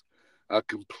has a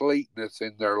completeness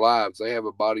in their lives, they have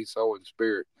a body, soul, and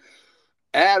spirit.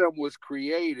 Adam was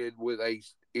created with a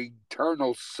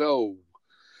eternal soul,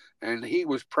 and he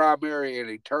was primarily an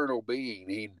eternal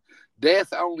being.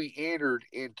 Death only entered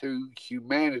into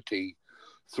humanity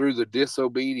through the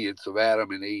disobedience of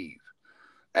Adam and Eve.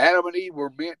 Adam and Eve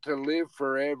were meant to live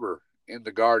forever in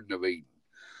the Garden of Eden.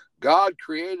 God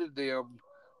created them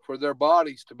for their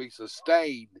bodies to be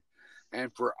sustained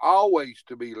and for always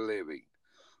to be living.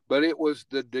 But it was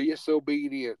the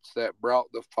disobedience that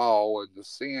brought the fall and the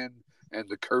sin and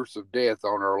the curse of death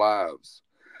on our lives.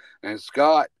 And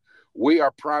Scott, we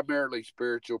are primarily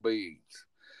spiritual beings.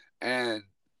 And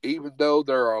even though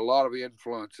there are a lot of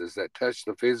influences that touch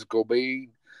the physical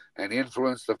being and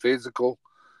influence the physical,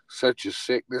 such as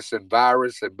sickness and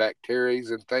virus and bacteria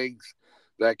and things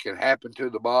that can happen to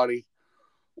the body,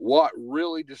 what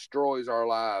really destroys our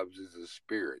lives is the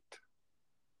spirit.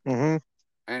 Mm-hmm.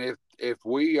 And if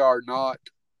we are not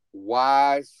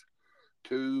wise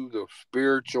to the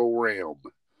spiritual realm,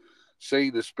 see,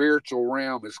 the spiritual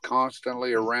realm is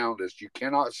constantly around us. You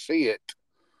cannot see it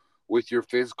with your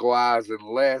physical eyes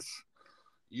unless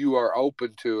you are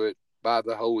open to it by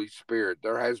the Holy Spirit.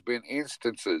 There has been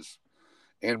instances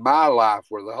in my life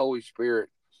where the Holy Spirit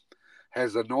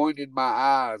has anointed my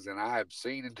eyes and I have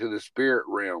seen into the spirit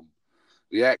realm,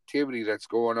 the activity that's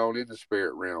going on in the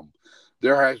spirit realm.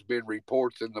 There has been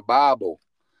reports in the Bible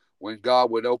when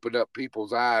God would open up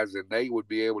people's eyes and they would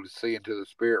be able to see into the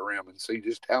spirit realm and see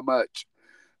just how much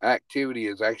activity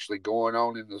is actually going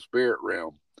on in the spirit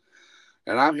realm.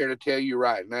 And I'm here to tell you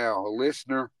right now,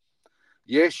 listener,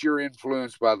 yes, you're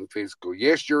influenced by the physical.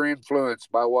 Yes, you're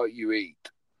influenced by what you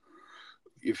eat.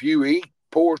 If you eat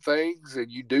poor things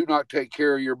and you do not take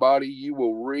care of your body, you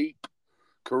will reap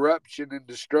corruption and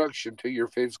destruction to your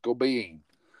physical being.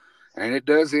 And it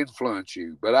does influence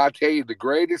you. But I tell you, the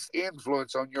greatest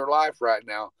influence on your life right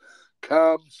now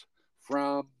comes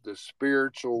from the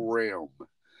spiritual realm.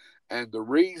 And the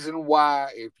reason why,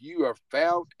 if you are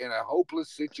found in a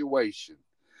hopeless situation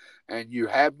and you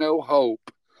have no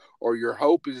hope or your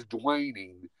hope is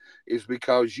waning, is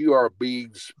because you are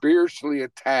being spiritually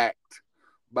attacked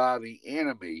by the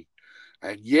enemy.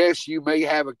 And yes, you may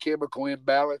have a chemical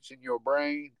imbalance in your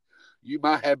brain. You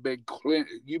might have been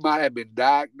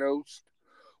diagnosed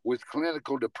with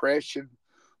clinical depression,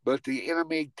 but the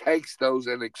enemy takes those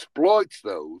and exploits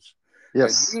those and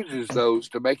Yes. uses those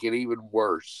to make it even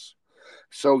worse.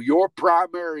 So your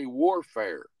primary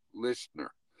warfare,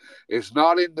 listener, is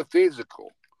not in the physical.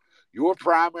 Your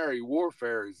primary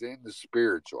warfare is in the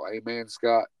spiritual. Amen,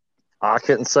 Scott? I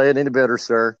couldn't say it any better,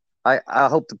 sir. I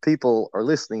hope the people are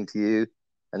listening to you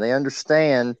and they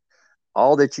understand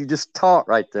all that you just taught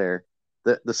right there.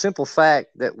 The simple fact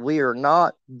that we are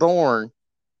not born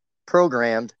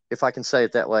programmed, if I can say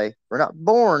it that way, we're not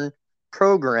born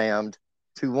programmed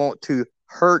to want to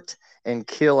hurt and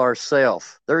kill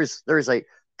ourselves. There is a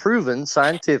proven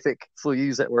scientific, if we'll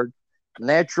use that word,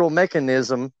 natural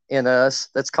mechanism in us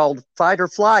that's called fight or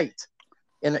flight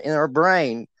in our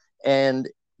brain. And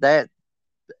that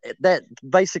that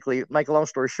basically, make a long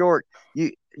story short,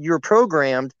 you're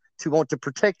programmed to want to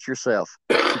protect yourself,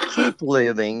 to keep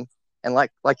living. And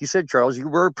like you said, Charles, you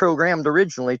were programmed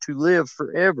originally to live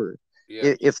forever.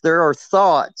 Yes. If there are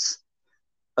thoughts,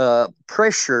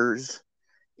 pressures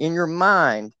in your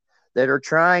mind that are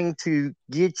trying to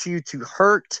get you to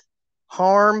hurt,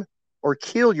 harm, or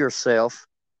kill yourself,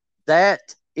 that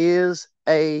is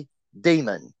a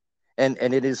demon. And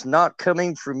it is not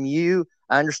coming from you.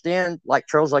 I understand, like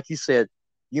Charles, like you said,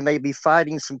 you may be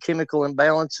fighting some chemical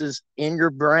imbalances in your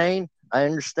brain. I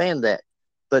understand that.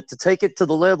 But to take it to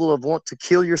the level of want to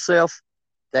kill yourself,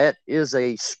 that is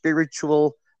a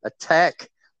spiritual attack.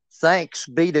 Thanks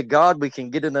be to God, we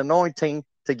can get an anointing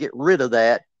to get rid of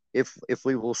that if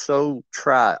we will so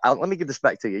try. Let me give this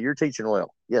back to you. You're teaching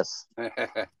well. Yes.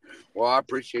 Well, I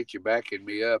appreciate you backing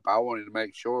me up. I wanted to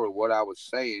make sure what I was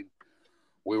saying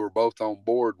we were both on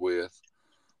board with.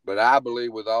 But I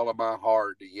believe with all of my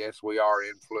heart that yes, we are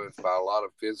influenced by a lot of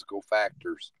physical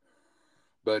factors.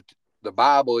 But the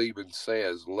Bible even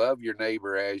says, love your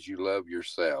neighbor as you love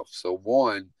yourself. So,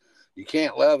 one, you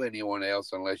can't love anyone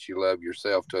else unless you love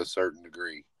yourself to a certain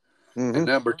degree. And Mm-hmm.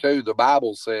 number two, the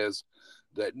Bible says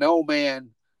that no man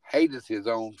hateth his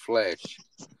own flesh,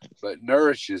 but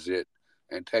nourishes it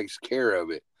and takes care of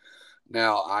it.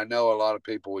 Now, I know a lot of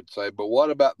people would say, but what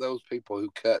about those people who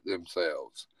cut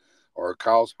themselves or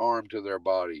cause harm to their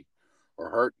body or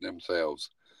hurt themselves?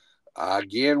 I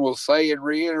again will say and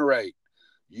reiterate,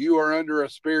 you are under a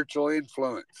spiritual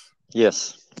influence.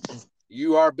 Yes.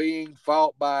 You are being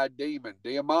fought by a demon.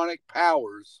 Demonic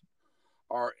powers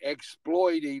are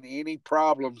exploiting any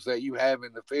problems that you have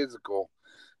in the physical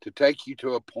to take you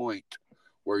to a point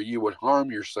where you would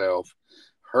harm yourself,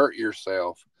 hurt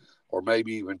yourself, or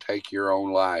maybe even take your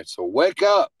own life. So wake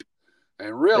up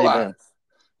and realize Amen.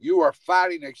 You are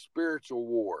fighting a spiritual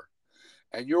war,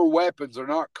 and your weapons are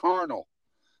not carnal,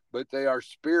 but they are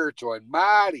spiritual and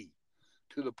mighty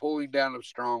to the pulling down of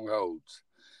strongholds.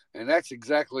 And that's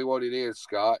exactly what it is,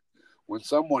 Scott. When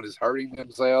someone is hurting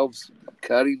themselves,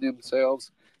 cutting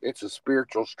themselves, it's a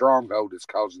spiritual stronghold that's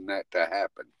causing that to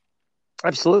happen.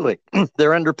 Absolutely.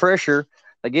 They're under pressure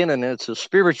again, and it's a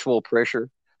spiritual pressure.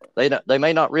 They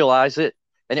may not realize it,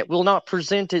 and it will not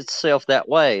present itself that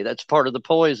way. That's part of the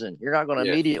poison. You're not going to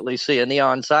Yes. immediately see a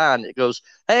neon sign that goes,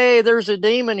 "Hey, there's a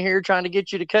demon here trying to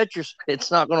get you to cut your."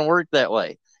 It's not going to work that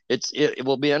way. It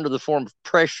will be under the form of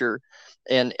pressure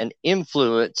and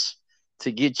influence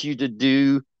to get you to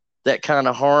do that kind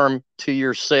of harm to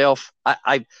yourself.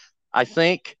 I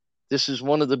think this is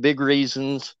one of the big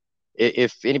reasons,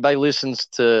 if anybody listens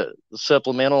to the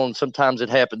supplemental, and sometimes it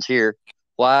happens here,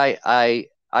 why I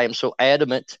am so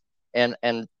adamant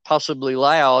and possibly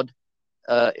loud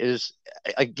is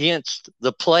against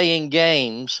the playing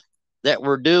games that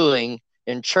we're doing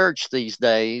in church these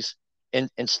days, and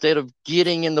instead of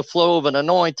getting in the flow of an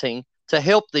anointing to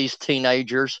help these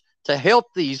teenagers, to help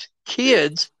these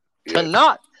kids, to Yes.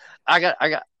 not.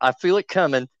 I feel it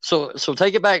coming. So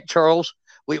take it back, Charles.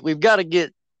 We've got to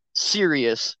get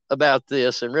serious about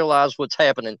this and realize what's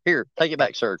happening. Here, take it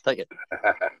back, sir. Take it.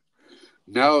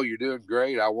 No, you're doing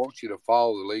great. I want you to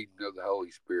follow the leading of the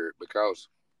Holy Spirit, because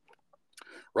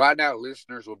right now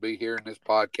listeners will be hearing this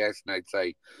podcast and they'd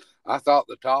say, I thought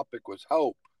the topic was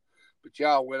hope, but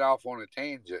y'all went off on a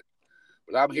tangent.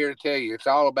 But I'm here to tell you, it's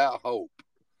all about hope.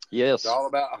 Yes. It's all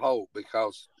about hope,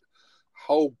 because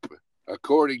hope,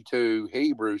 according to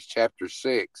Hebrews chapter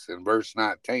 6 and verse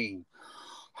 19,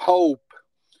 hope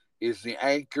is the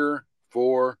anchor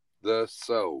for the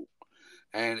soul.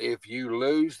 And if you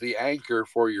lose the anchor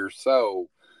for your soul,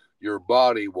 your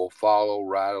body will follow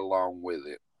right along with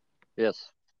it. Yes.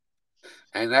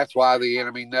 And that's why the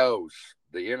enemy knows.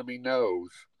 The enemy knows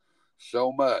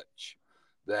so much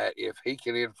that if he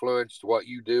can influence what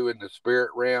you do in the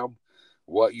spirit realm,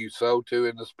 what you sow to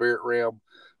in the spirit realm,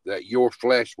 that your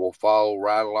flesh will follow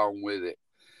right along with it.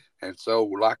 And so,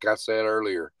 like I said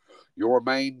earlier, your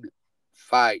main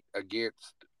fight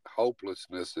against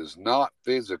hopelessness is not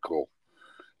physical.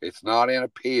 It's not in a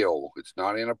pill. It's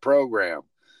not in a program.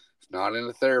 It's not in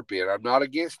a therapy. And I'm not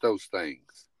against those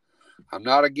things. I'm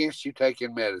not against you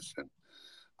taking medicine.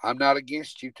 I'm not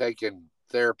against you taking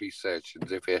therapy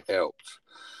sessions if it helps.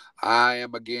 I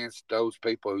am against those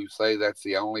people who say that's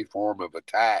the only form of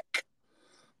attack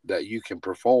that you can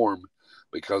perform,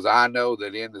 because I know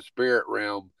that in the spirit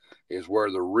realm is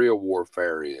where the real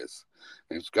warfare is.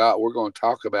 And Scott, we're going to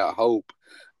talk about hope.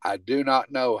 I do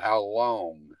not know how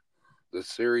long the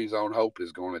series on hope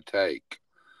is going to take,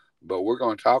 but we're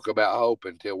going to talk about hope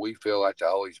until we feel like the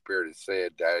Holy Spirit has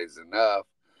said that is enough.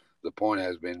 The point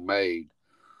has been made.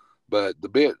 But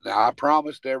I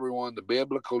promised everyone the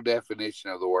biblical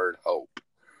definition of the word hope.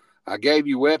 I gave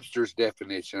you Webster's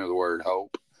definition of the word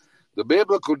hope. The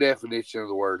biblical definition of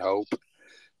the word hope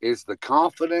is the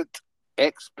confident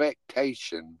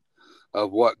expectation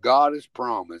of what God has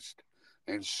promised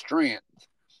and strength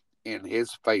in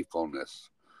his faithfulness.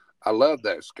 I love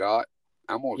that, Scott.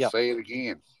 I'm going to say it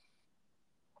again.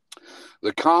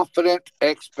 The confident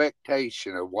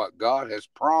expectation of what God has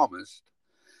promised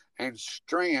and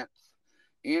strength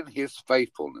in his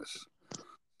faithfulness.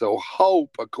 So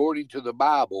hope, according to the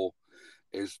Bible,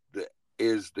 is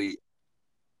the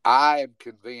I am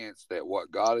convinced that what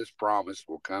God has promised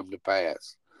will come to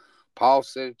pass. Paul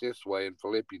said it this way in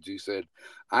Philippians. He said,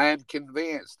 I am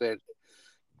convinced that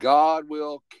God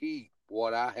will keep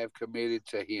what I have committed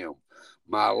to him.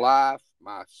 My life,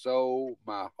 my soul,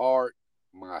 my heart,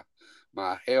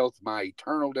 my health, my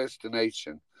eternal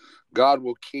destination, God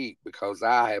will keep, because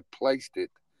I have placed it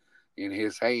in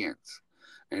his hands.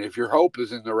 And if your hope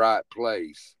is in the right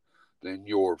place, then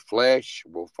your flesh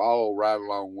will follow right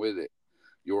along with it.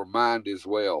 Your mind as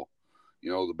well.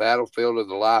 You know, the battlefield of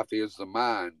the life is the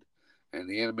mind, and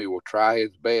the enemy will try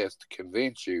his best to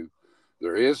convince you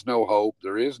there is no hope,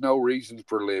 there is no reason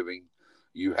for living,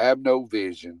 you have no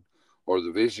vision, or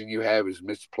the vision you have is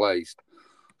misplaced.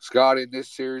 Scott, in this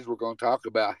series, we're going to talk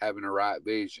about having a right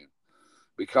vision,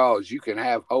 because you can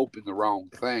have hope in the wrong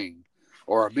thing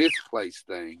or a misplaced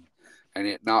thing and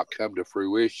it not come to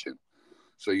fruition.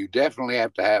 So you definitely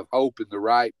have to have hope in the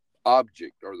right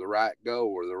object or the right goal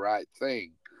or the right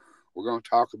thing. We're going to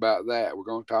talk about that. We're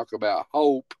going to talk about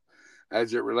hope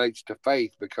as it relates to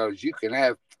faith, because you can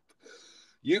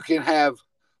have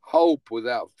hope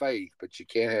without faith, but you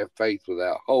can't have faith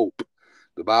without hope.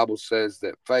 The Bible says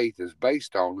that faith is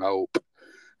based on hope,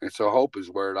 and so hope is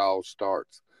where it all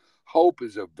starts. Hope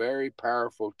is a very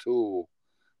powerful tool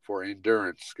for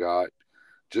endurance, Scott.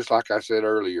 Just like I said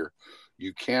earlier,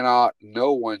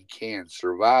 no one can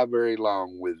survive very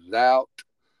long without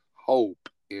hope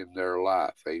in their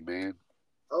life. Amen.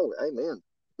 Oh, amen.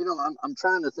 I'm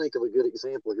trying to think of a good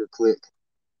example here, quick.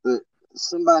 But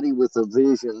somebody with a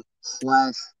vision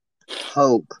slash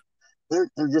hope, they're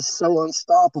just so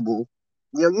unstoppable.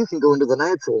 You can go into the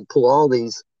natural and pull all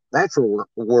these natural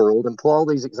world and pull all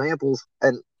these examples,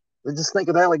 and just think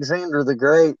of Alexander the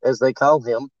Great, as they call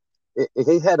him.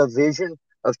 He had a vision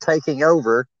of taking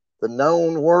over the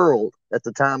known world at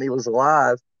the time he was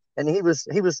alive, and he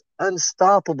was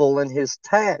unstoppable in his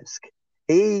task.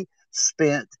 He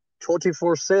spent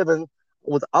 24/7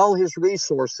 with all his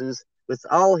resources, with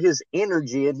all his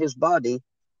energy in his body,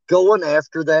 going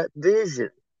after that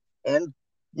vision. And,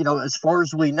 as far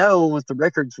as we know, with the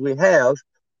records we have,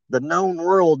 the known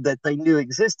world that they knew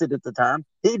existed at the time,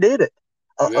 he did it.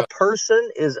 A Yeah.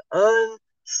 person is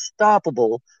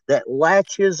unstoppable that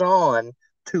latches on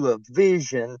to a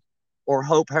vision or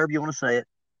hope, however you want to say it.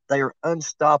 They are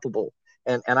unstoppable.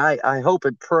 And I hope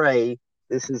and pray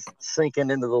this is sinking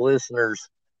into the listener's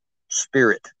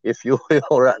spirit, if you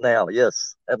will, right now.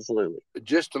 Yes, absolutely.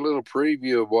 Just a little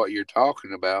preview of what you're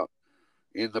talking about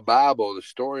in the Bible, the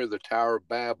story of the Tower of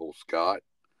Babel, Scott.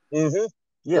 Mm-hmm. The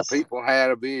Yes. people had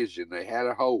a vision, they had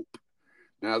a hope.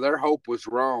 Now, their hope was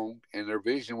wrong and their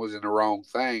vision was in the wrong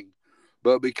thing,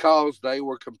 but because they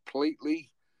were completely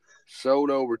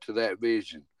sold over to that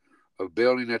vision of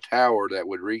building a tower that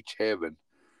would reach heaven,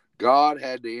 God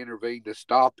had to intervene to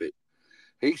stop it.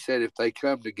 He said if they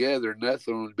come together,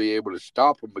 nothing would be able to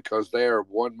stop them because they are of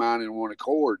one mind and one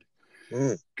accord.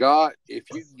 Mm. God, if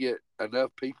you can get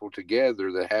enough people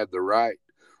together that have the right,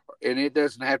 and it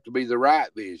doesn't have to be the right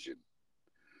vision,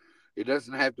 it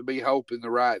doesn't have to be hope in the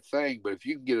right thing, but if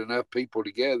you can get enough people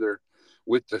together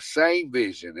with the same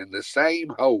vision and the same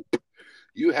hope,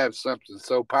 you have something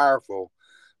so powerful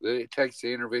that it takes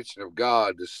the intervention of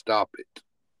God to stop it.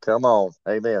 Come on.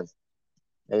 Amen.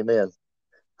 Amen.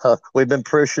 We've been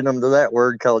pushing them to that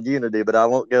word called unity, but I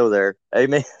won't go there.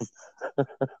 Amen.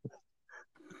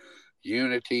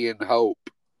 Unity and hope.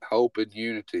 Hope and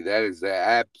unity. That is the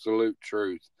absolute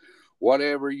truth.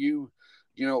 Whatever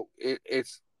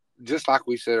it's just like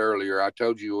we said earlier. I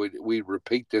told you we'd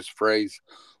repeat this phrase: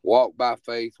 walk by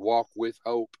faith, walk with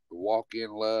hope, walk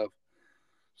in love.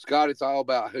 Scott, it's all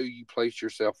about who you place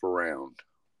yourself around.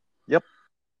 Yep.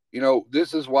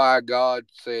 This is why God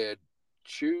said,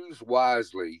 choose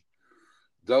wisely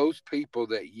those people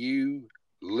that you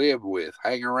live with,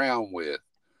 hang around with,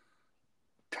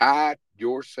 tie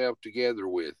yourself together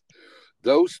with,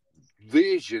 those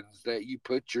visions that you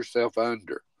put yourself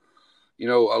under.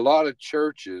 A lot of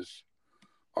churches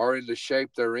are in the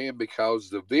shape they're in because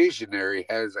the visionary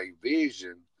has a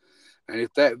vision. And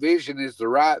if that vision is the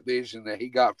right vision that he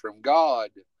got from God,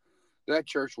 that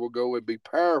church will go and be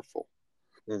powerful.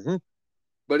 Mm-hmm.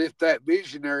 But if that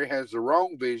visionary has the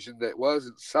wrong vision that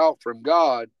wasn't sought from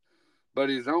God, but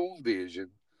his own vision,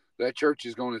 that church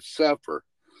is going to suffer.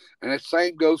 And the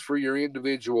same goes for your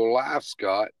individual life,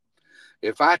 Scott.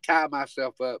 If I tie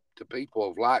myself up to people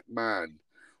of like mind,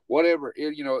 whatever,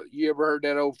 you ever heard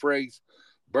that old phrase,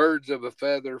 birds of a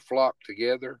feather flock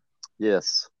together?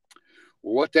 Yes.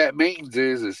 Well, what that means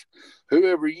is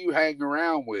whoever you hang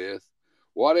around with,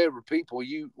 whatever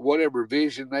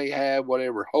vision they have,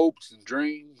 whatever hopes and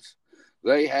dreams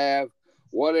they have,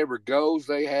 whatever goals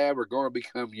they have are going to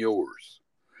become yours.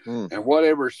 Mm. And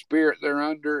whatever spirit they're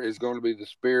under is going to be the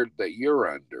spirit that you're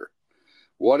under.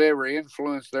 Whatever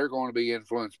influence they're going to be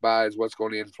influenced by is what's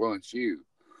going to influence you.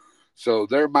 So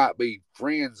there might be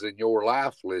friends in your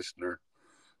life, listener,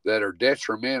 that are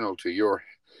detrimental to your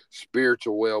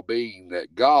spiritual well being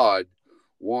that God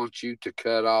wants you to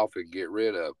cut off and get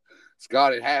rid of.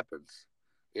 Scott, it happens.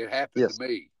 It happened Yes. to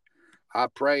me. I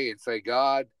pray and say,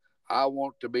 God, I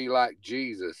want to be like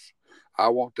Jesus. I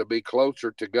want to be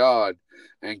closer to God.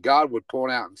 And God would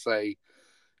point out and say,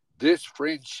 this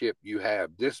friendship you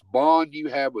have, this bond you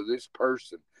have with this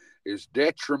person is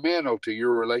detrimental to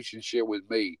your relationship with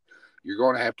me. You're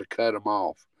going to have to cut them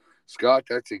off. Scott,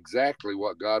 that's exactly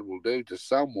what God will do to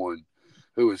someone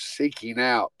who is seeking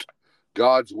out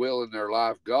God's will in their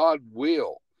life. God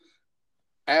will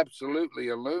absolutely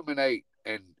illuminate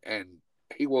and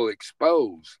he will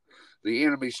expose the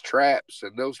enemy's traps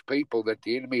and those people that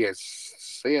the enemy has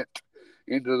sent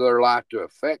into their life to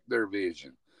affect their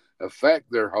vision, affect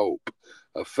their hope,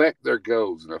 affect their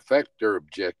goals, and affect their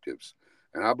objectives.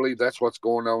 And I believe that's what's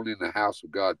going on in the house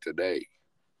of God today.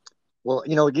 Well,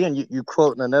 again, you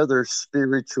quote another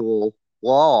spiritual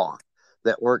law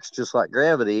that works just like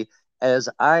gravity. As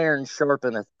iron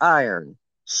sharpeneth iron,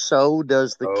 so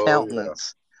does the Oh, yeah.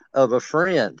 countenance of a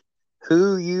friend.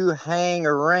 Who you hang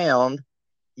around,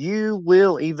 you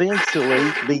will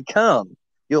eventually become.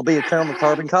 You'll become a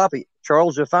carbon copy.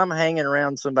 Charles, if I'm hanging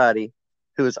around somebody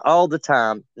who is all the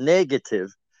time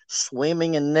negative,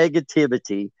 swimming in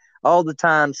negativity, all the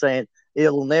time saying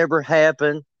it'll never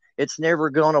happen, it's never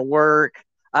going to work,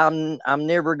 I'm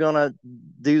never going to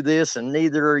do this, and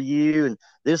neither are you, and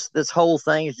this whole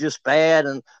thing is just bad,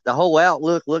 and the whole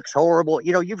outlook looks horrible.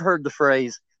 You know, you've heard the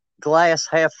phrase glass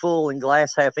half full and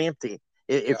glass half empty.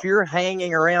 Yeah. If you're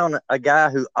hanging around a guy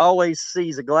who always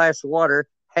sees a glass of water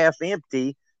half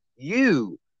empty,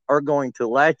 you are going to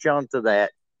latch onto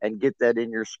that and get that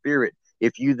in your spirit.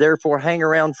 If you therefore hang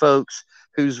around folks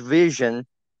whose vision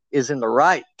is in the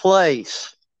right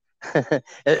place,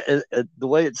 the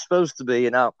way it's supposed to be,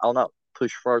 and I'll not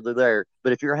push further there,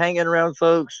 but if you're hanging around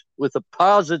folks with a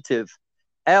positive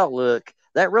outlook,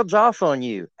 that rubs off on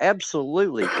you.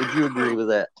 Absolutely. Would you agree with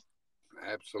that?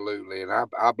 Absolutely. And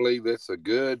I believe it's a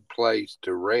good place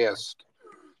to rest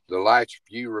the last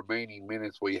few remaining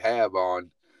minutes we have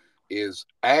on is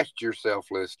ask yourself,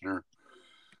 listener,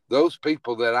 those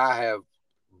people that I have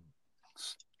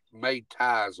made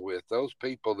ties with, those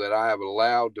people that I have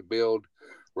allowed to build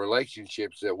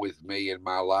relationships that with me in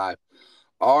my life,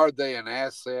 are they an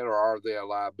asset or are they a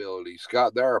liability?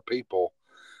 Scott, there are people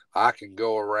I can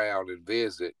go around and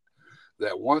visit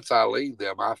that once I leave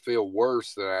them, I feel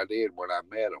worse than I did when I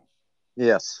met them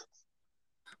Yes.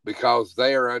 because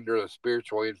they are under a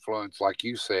spiritual influence, like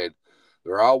you said.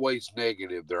 They're always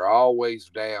negative. They're always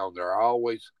down. They're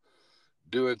always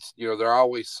doing, they're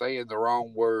always saying the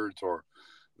wrong words, or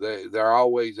they're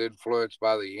always influenced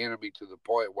by the enemy to the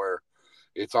point where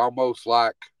it's almost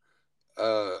like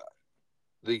uh,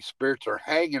 these spirits are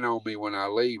hanging on me when I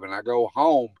leave and I go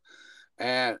home.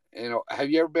 And, have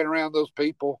you ever been around those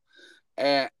people?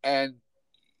 And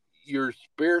your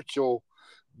spiritual,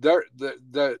 the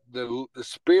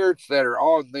spirits that are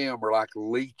on them are like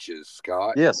leeches,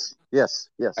 Scott, Yes. Yes.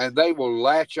 Yes. and they will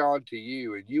latch on to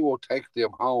you, and you will take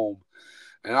them home,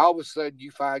 and all of a sudden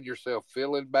you find yourself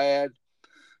feeling bad.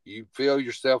 You feel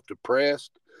yourself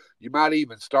depressed. You might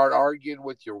even start arguing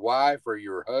with your wife or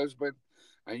your husband,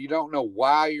 and you don't know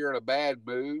why you're in a bad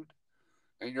mood,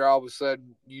 and you're all of a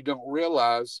sudden you don't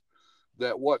realize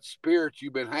that what spirits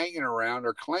you've been hanging around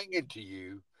are clinging to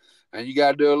you, and you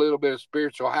got to do a little bit of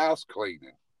spiritual house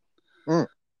cleaning. Mm,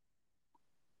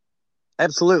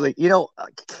 absolutely.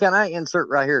 Can I insert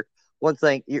right here one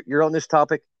thing? You're on this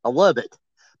topic. I love it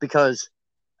because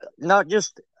not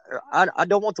just, I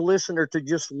don't want the listener to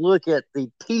just look at the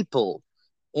people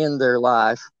in their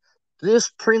life. This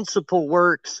principle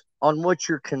works on what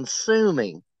you're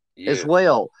consuming as Yes.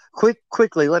 well.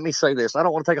 Quickly, let me say this. I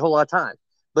don't want to take a whole lot of time,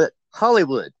 but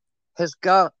Hollywood has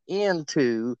got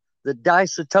into the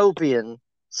dystopian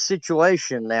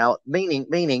situation now, meaning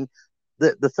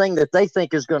the thing that they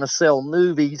think is going to sell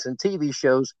movies and TV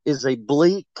shows is a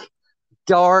bleak,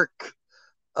 dark,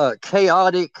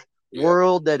 chaotic Yep.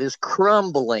 world that is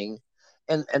crumbling,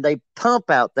 and they pump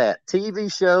out that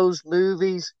TV shows,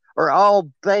 movies are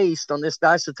all based on this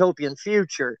dystopian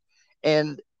future.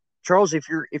 And Charles, if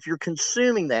you're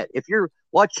consuming that, if you're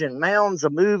watching mounds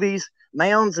of movies,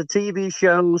 mounds of TV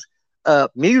shows,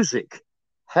 music,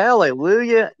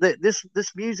 hallelujah, this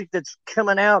music that's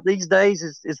coming out these days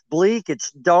is bleak,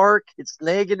 it's dark, it's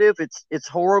negative, it's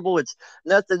horrible, it's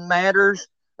nothing matters,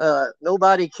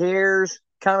 nobody cares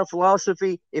kind of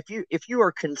philosophy. If you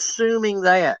are consuming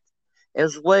that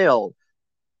as well,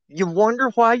 you wonder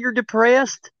why you're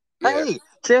depressed. Yes. Hey,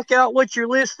 check out what you're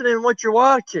listening and what you're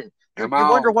watching. You, Am I you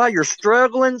wonder on? why you're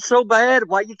struggling so bad,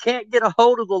 why you can't get a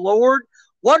hold of the Lord.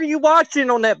 What are you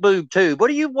watching on that boob tube? What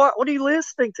are you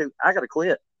listening to? I gotta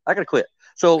quit.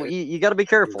 So you got to be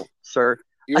careful, sir.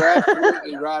 You're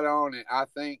absolutely right on it. I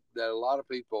think that a lot of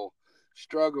people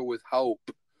struggle with hope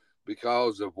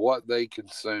because of what they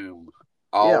consume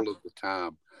Yeah. all of the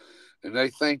time. And they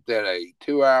think that a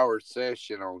 2 hour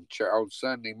session on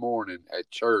Sunday morning at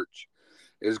church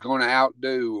is going to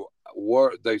outdo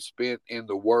what they spent in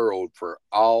the world for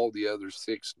all the other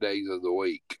 6 days of the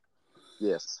week.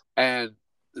 Yes. And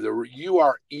you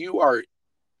are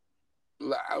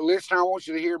listen, I want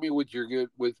you to hear me with your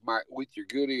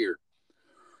good ear.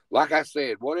 Like I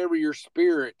said, whatever your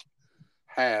spirit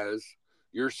has,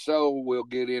 your soul will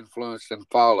get influenced and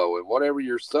follow. And whatever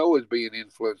your soul is being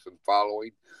influenced and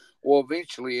following will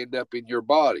eventually end up in your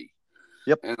body.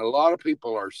 Yep. And a lot of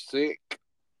people are sick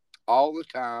all the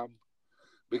time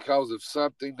because of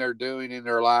something they're doing in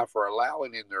their life or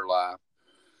allowing in their life.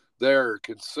 They're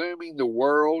consuming the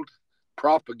world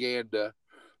propaganda.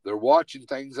 They're watching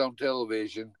things on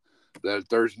television that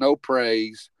there's no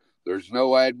praise. There's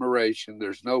no admiration.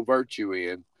 There's no virtue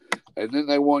in. And then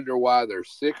they wonder why they're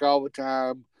sick all the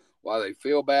time, why they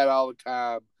feel bad all the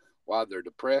time, why they're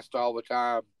depressed all the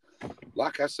time.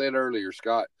 Like I said earlier,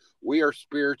 Scott, we are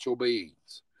spiritual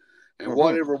beings. And Mm-hmm.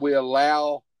 whatever we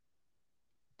allow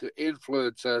to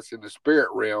influence us in the spirit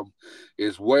realm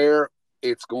is where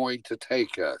it's going to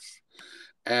take us.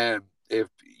 And if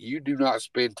you do not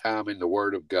spend time in the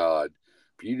Word of God,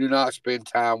 if you do not spend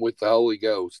time with the Holy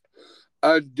Ghost,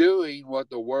 undoing what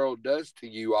the world does to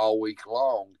you all week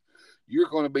long, you're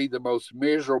going to be the most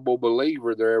miserable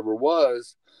believer there ever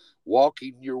was,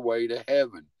 walking your way to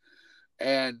heaven.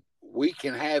 And we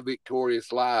can have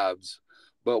victorious lives,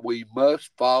 but we must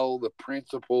follow the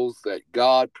principles that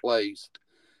God placed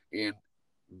in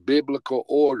biblical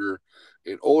order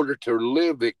in order to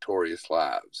live victorious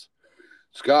lives.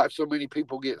 Scott, so many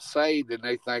people get saved and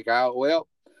they think, oh, well,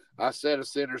 I said a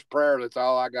sinner's prayer. That's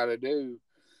all I got to do.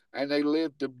 And they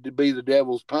live to be the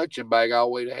devil's punching bag all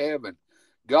the way to heaven.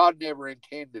 God never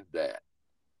intended that.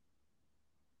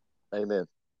 Amen.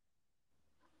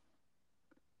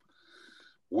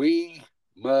 We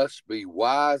must be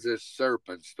wise as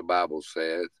serpents, the Bible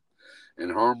says,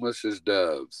 and harmless as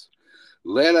doves.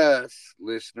 Let us,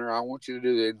 listener, I want you to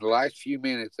do that in the last few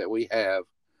minutes that we have,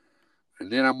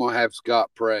 and then I'm going to have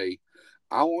Scott pray.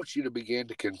 I want you to begin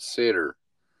to consider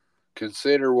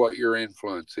what your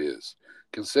influence is.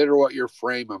 Consider what your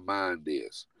frame of mind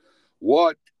is.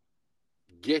 What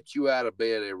gets you out of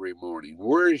bed every morning?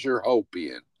 Where is your hope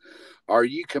in? Are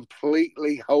you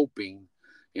completely hoping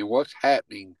in what's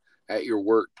happening at your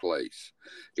workplace?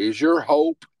 Is your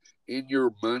hope in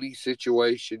your money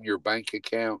situation, your bank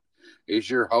account? Is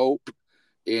your hope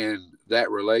in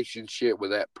that relationship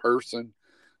with that person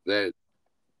that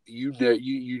you know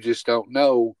you just don't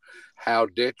know how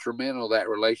detrimental that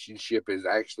relationship is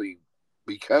actually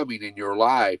becoming in your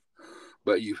life,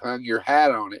 but you've hung your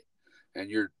hat on it and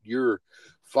you're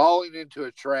falling into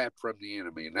a trap from the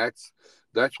enemy. And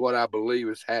that's what I believe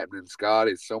is happening, Scott,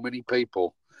 is so many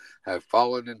people have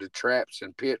fallen into traps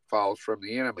and pitfalls from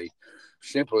the enemy.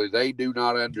 Simply they do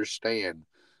not understand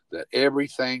that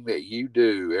everything that you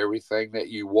do, everything that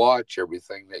you watch,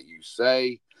 everything that you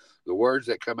say, the words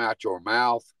that come out your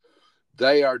mouth,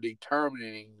 they are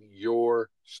determining your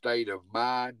state of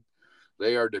mind.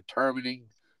 They are determining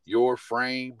your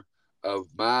frame of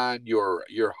mind. Your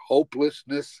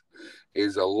hopelessness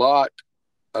is a lot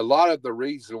of the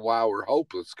reason why we're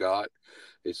hopeless, Scott,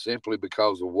 is simply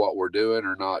because of what we're doing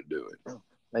or not doing.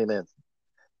 Amen.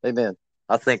 Amen.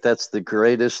 I think that's the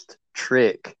greatest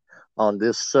trick on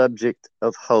this subject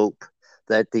of hope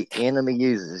that the enemy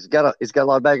uses. It's got a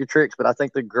lot of bag of tricks, but I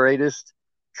think the greatest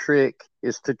trick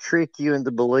is to trick you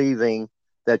into believing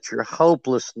that your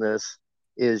hopelessness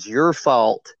is your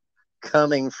fault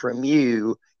coming from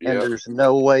you and Yep. there's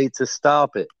no way to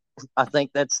stop it. I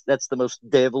think that's the most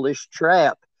devilish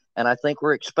trap. And I think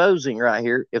we're exposing right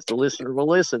here, if the listener will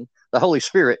listen, the Holy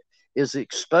Spirit is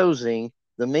exposing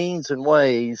the means and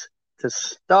ways to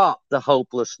stop the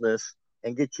hopelessness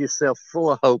and get yourself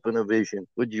full of hope and a vision.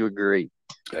 Would you agree?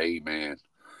 Amen.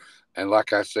 And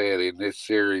like I said, in this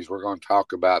series, we're going to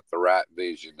talk about the right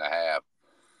vision to have.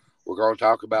 We're going to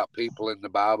talk about people in the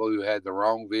Bible who had the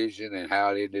wrong vision and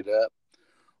how it ended up.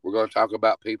 We're going to talk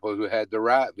about people who had the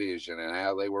right vision and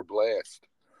how they were blessed.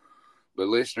 But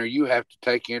listener, you have to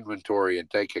take inventory and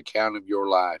take account of your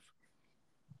life.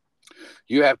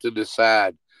 You have to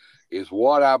decide, is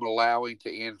what I'm allowing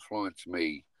to influence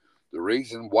me the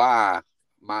reason why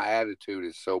my attitude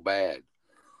is so bad?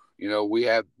 You know, we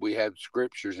have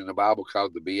scriptures in the Bible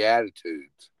called the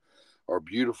Beatitudes, or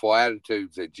beautiful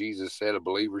attitudes that Jesus said a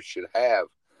believer should have.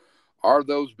 Are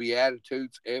those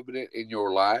Beatitudes evident in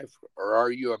your life, or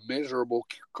are you a miserable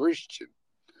Christian?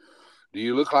 Do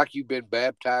you look like you've been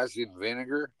baptized in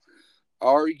vinegar?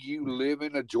 Are you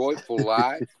living a joyful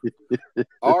life?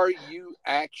 Are you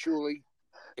actually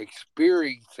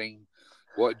experiencing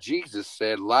what Jesus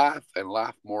said, life and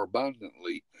life more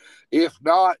abundantly? If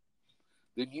not,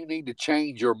 then you need to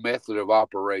change your method of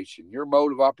operation. Your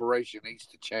mode of operation needs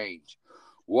to change.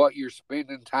 What you're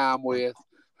spending time with,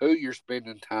 who you're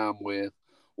spending time with,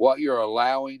 what you're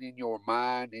allowing in your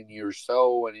mind, in your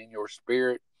soul, and in your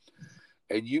spirit.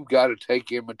 And you've got to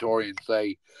take inventory and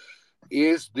say,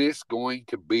 is this going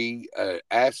to be an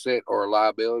asset or a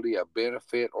liability, a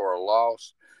benefit or a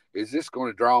loss? Is this going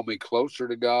to draw me closer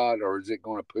to God, or is it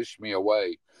going to push me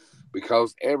away?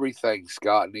 Because everything,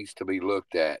 Scott, needs to be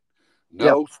looked at. Yep.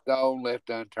 No stone left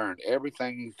unturned.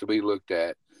 Everything needs to be looked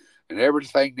at, and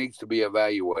everything needs to be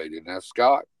evaluated. Now,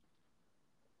 Scott,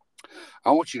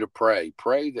 I want you to pray.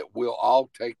 Pray that we'll all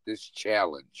take this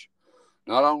challenge.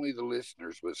 not only the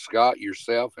listeners, but Scott,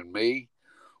 yourself, and me,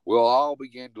 we'll all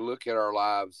begin to look at our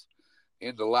lives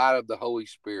in the light of the Holy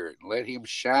Spirit and let Him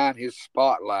shine His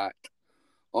spotlight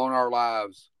on our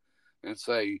lives and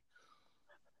say,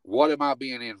 what am I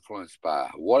being influenced by?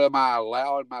 What am I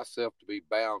allowing myself to be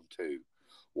bound to?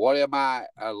 What am I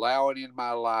allowing in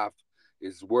my life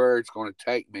is where it's going to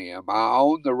take me? Am I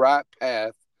on the right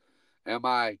path? Am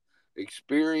I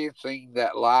experiencing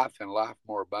that life and life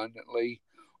more abundantly?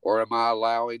 Or am I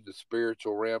allowing the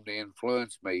spiritual realm to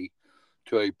influence me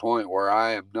to a point where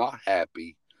I am not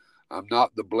happy? I'm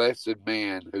not the blessed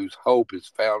man whose hope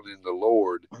is found in the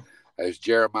Lord, as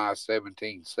Jeremiah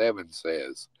 17:7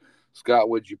 says. Scott,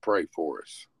 would you pray for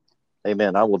us?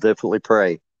 Amen. I will definitely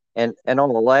pray. And on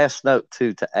the last note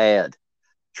too, to add,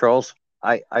 Charles,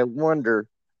 I wonder,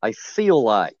 I feel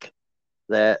like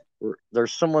that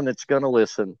there's someone that's going to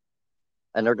listen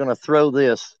and they're going to throw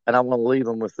this, and I want to leave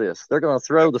them with this. They're going to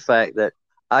throw the fact that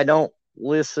I don't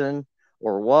listen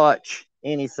or watch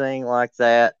anything like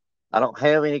that. I don't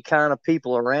have any kind of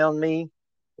people around me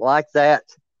like that,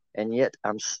 and yet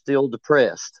I'm still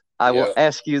depressed. I will Yeah.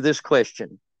 ask you this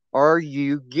question. Are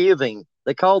you giving?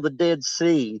 They call the Dead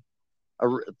Sea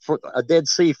a Dead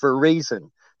Sea for a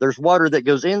reason. There's water that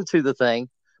goes into the thing,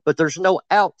 but there's no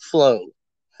outflow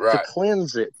to Right.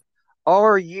 cleanse it.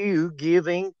 Are you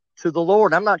giving to the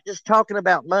Lord? I'm not just talking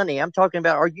about money. I'm talking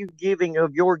about, are you giving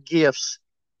of your gifts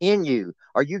in you?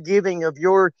 Are you giving of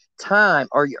your time?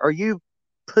 Are you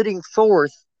putting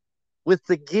forth with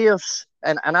the gifts?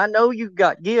 And I know you've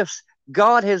got gifts.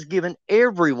 God has given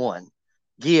everyone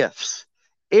gifts.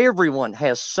 Everyone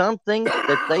has something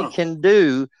that they can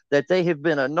do that they have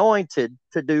been anointed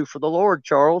to do for the Lord,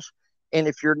 Charles. And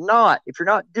if you're not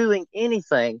doing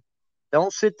anything,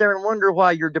 don't sit there and wonder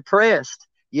why you're depressed.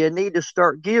 You need to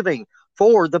start giving.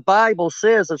 For the Bible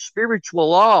says a spiritual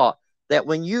law that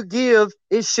when you give,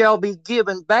 it shall be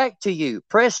given back to you,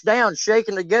 pressed down,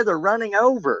 shaken together, running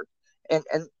over. And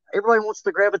everybody wants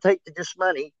to gravitate to just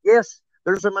money. Yes,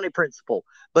 there's a money principle,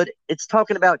 but it's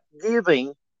talking about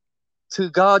giving to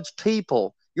God's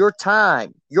people, your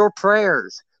time, your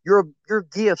prayers, your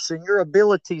gifts, and your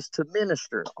abilities to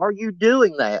minister. Are you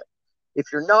doing that? If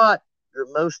you're not, you're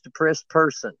the most depressed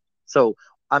person. So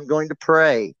I'm going to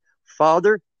pray.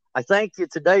 Father, I thank you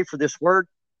today for this word.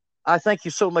 I thank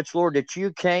you so much, Lord, that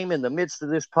you came in the midst of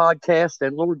this podcast,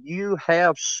 and Lord, you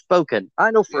have spoken.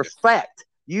 I know for a Yes. fact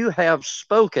you have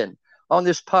spoken on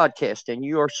this podcast, and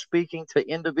you are speaking to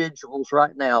individuals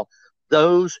right now,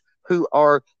 those who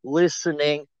are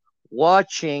listening,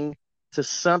 watching to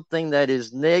something that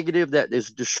is negative, that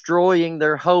is destroying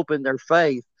their hope and their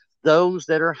faith, those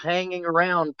that are hanging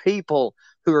around people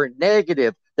who are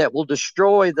negative, that will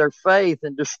destroy their faith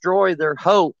and destroy their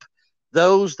hope,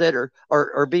 those that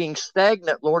are being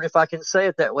stagnant, Lord, if I can say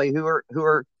it that way, who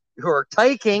are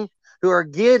taking, who are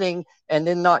getting, and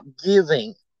then not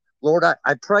giving. Lord,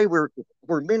 I pray we're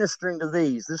ministering to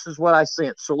these. This is what I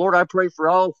sense. So, Lord, I pray for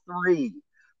all three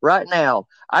right now.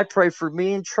 I pray for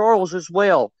me and Charles as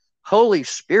well. Holy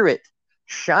Spirit,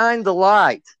 shine the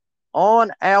light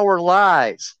on our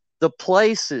lives, the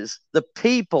places, the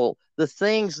people, the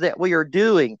things that we are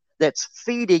doing that's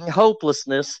feeding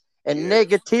hopelessness and Yes.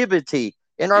 negativity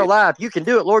in our Yes. life. You can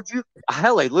do it, Lord.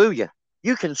 Hallelujah.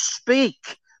 You can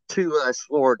speak to us,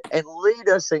 Lord, and lead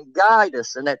us and guide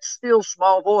us in that still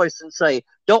small voice and say,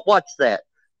 don't watch that.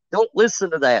 Don't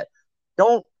listen to that.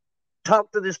 Don't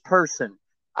talk to this person.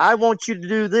 I want you to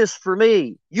do this for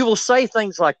me. You will say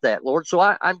things like that, Lord. So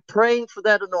I'm praying for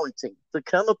that anointing to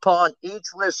come upon each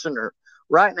listener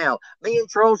right now, me and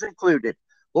Charles included.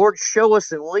 Lord, show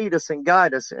us and lead us and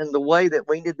guide us in the way that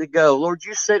we need to go. Lord,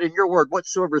 you said in your word,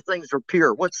 whatsoever things are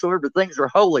pure, whatsoever things are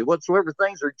holy, whatsoever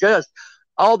things are just,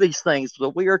 all these things,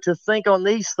 but we are to think on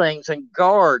these things and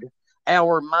guard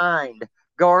our mind,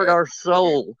 guard our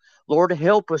soul. Lord,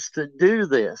 help us to do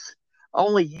this.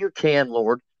 Only you can,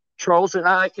 Lord. Charles and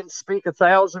I can speak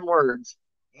 1,000 words.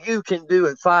 You can do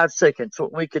in 5 seconds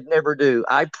what we could never do.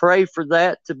 I pray for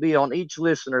that to be on each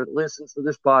listener that listens to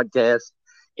this podcast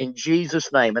in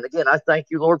Jesus' name. And again, I thank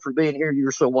you, Lord, for being here.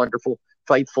 You're so wonderful,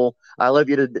 faithful. I love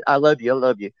you. I love you. I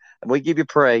love you. And we give you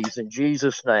praise in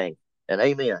Jesus' name. And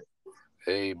amen.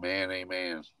 Amen.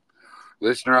 Amen.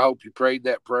 Listener, I hope you prayed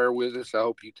that prayer with us. I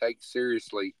hope you take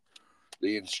seriously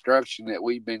the instruction that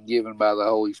we've been given by the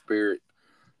Holy Spirit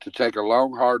to take a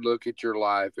long, hard look at your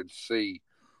life and see,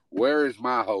 where is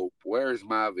my hope? Where is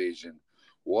my vision?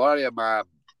 What am I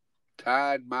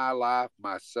tied my life,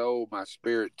 my soul, my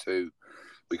spirit to?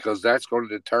 Because that's going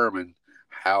to determine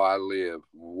how I live,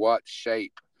 what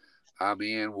shape I'm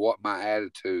in, what my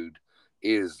attitude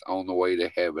is on the way to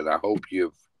heaven. I hope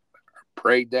you've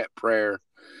prayed that prayer,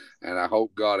 and I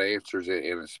hope God answers it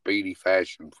in a speedy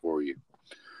fashion for you.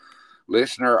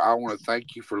 Listener, I want to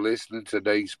thank you for listening to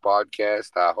today's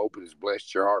podcast. I hope it has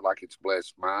blessed your heart like it's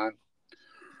blessed mine.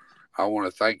 I want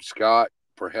to thank Scott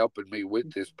for helping me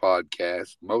with this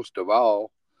podcast. Most of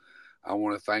all, I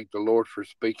want to thank the Lord for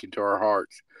speaking to our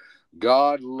hearts.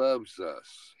 God loves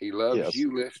us. He loves Yes.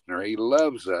 you, listener. He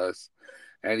loves us,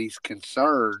 and He's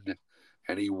concerned,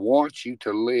 and He wants you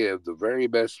to live the very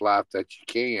best life that you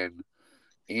can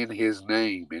in His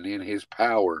name and in His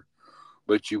power.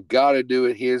 But you've got to do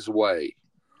it His way.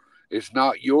 It's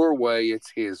not your way,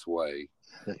 it's His way.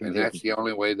 And Amen. that's the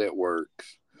only way that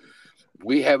works.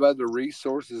 We have other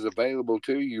resources available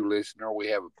to you, listener. We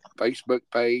have a Facebook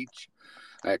page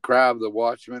at Cry of the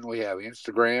Watchman. We have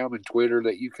Instagram and Twitter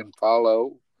that you can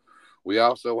follow. We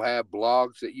also have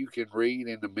blogs that you can read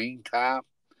in the meantime.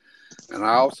 And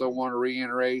I also want to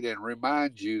reiterate and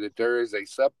remind you that there is a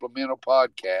supplemental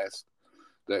podcast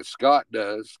that Scott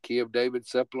does, Key of David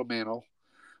Supplemental,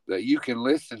 that you can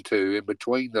listen to in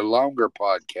between the longer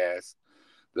podcasts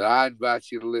that I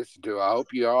invite you to listen to. I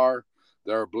hope you are.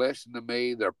 They're a blessing to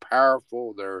me. They're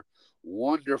powerful. They're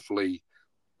wonderfully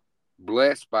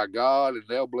blessed by God, and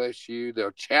they'll bless you.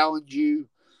 They'll challenge you.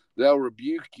 They'll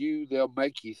rebuke you. They'll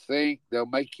make you think. They'll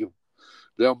make you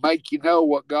know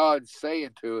what God's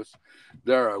saying to us.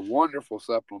 They're a wonderful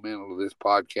supplemental to this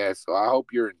podcast, so I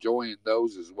hope you're enjoying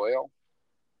those as well.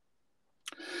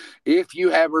 If you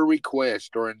have a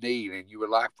request or a need and you would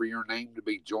like for your name to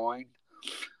be joined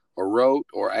or wrote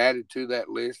or added to that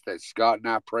list that Scott and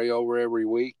I pray over every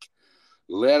week,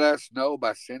 let us know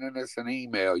by sending us an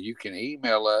email. You can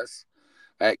email us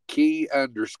at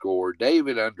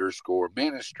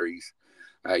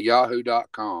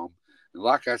key_David_ministries@yahoo.com. And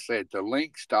like I said, the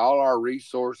links to all our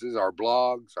resources, our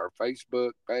blogs, our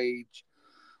Facebook page,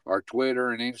 our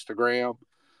Twitter and Instagram,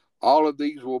 all of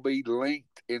these will be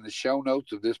linked in the show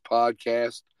notes of this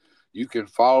podcast. You can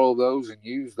follow those and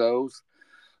use those.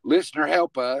 Listener,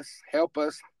 help us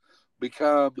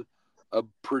become a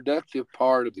productive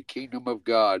part of the kingdom of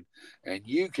God. And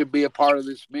you can be a part of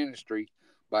this ministry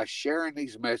by sharing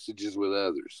these messages with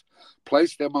others.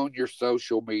 Place them on your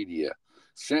social media.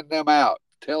 Send them out.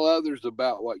 Tell others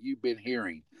about what you've been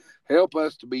hearing. Help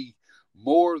us to be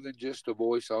more than just a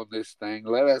voice on this thing.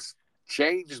 Let us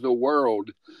change the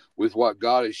world with what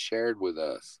God has shared with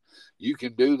us. You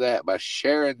can do that by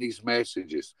sharing these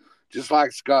messages. Just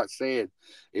like Scott said,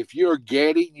 if you're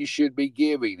getting, you should be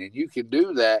giving. And you can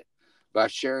do that by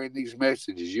sharing these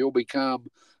messages. You'll become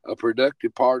a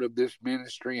productive part of this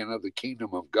ministry and of the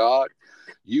kingdom of God.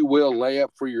 You will lay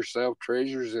up for yourself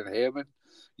treasures in heaven.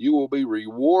 You will be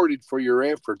rewarded for your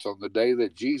efforts on the day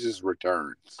that Jesus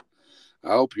returns.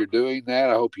 I hope you're doing that.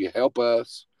 I hope you help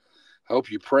us. I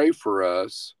hope you pray for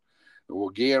us. And we'll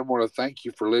again want to thank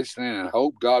you for listening and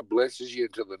hope God blesses you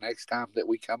until the next time that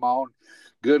we come on.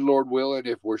 Good Lord willing,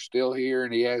 if we're still here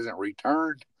and He hasn't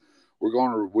returned, we're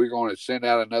going to send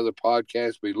out another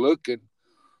podcast. Be looking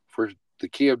for the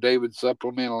Key of David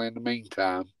supplemental in the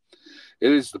meantime.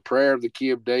 It is the prayer of the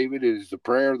Key of David. It is the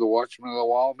prayer of the Watchman of the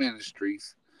Wall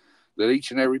Ministries that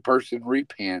each and every person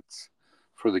repents,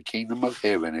 for the kingdom of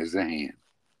heaven is at hand.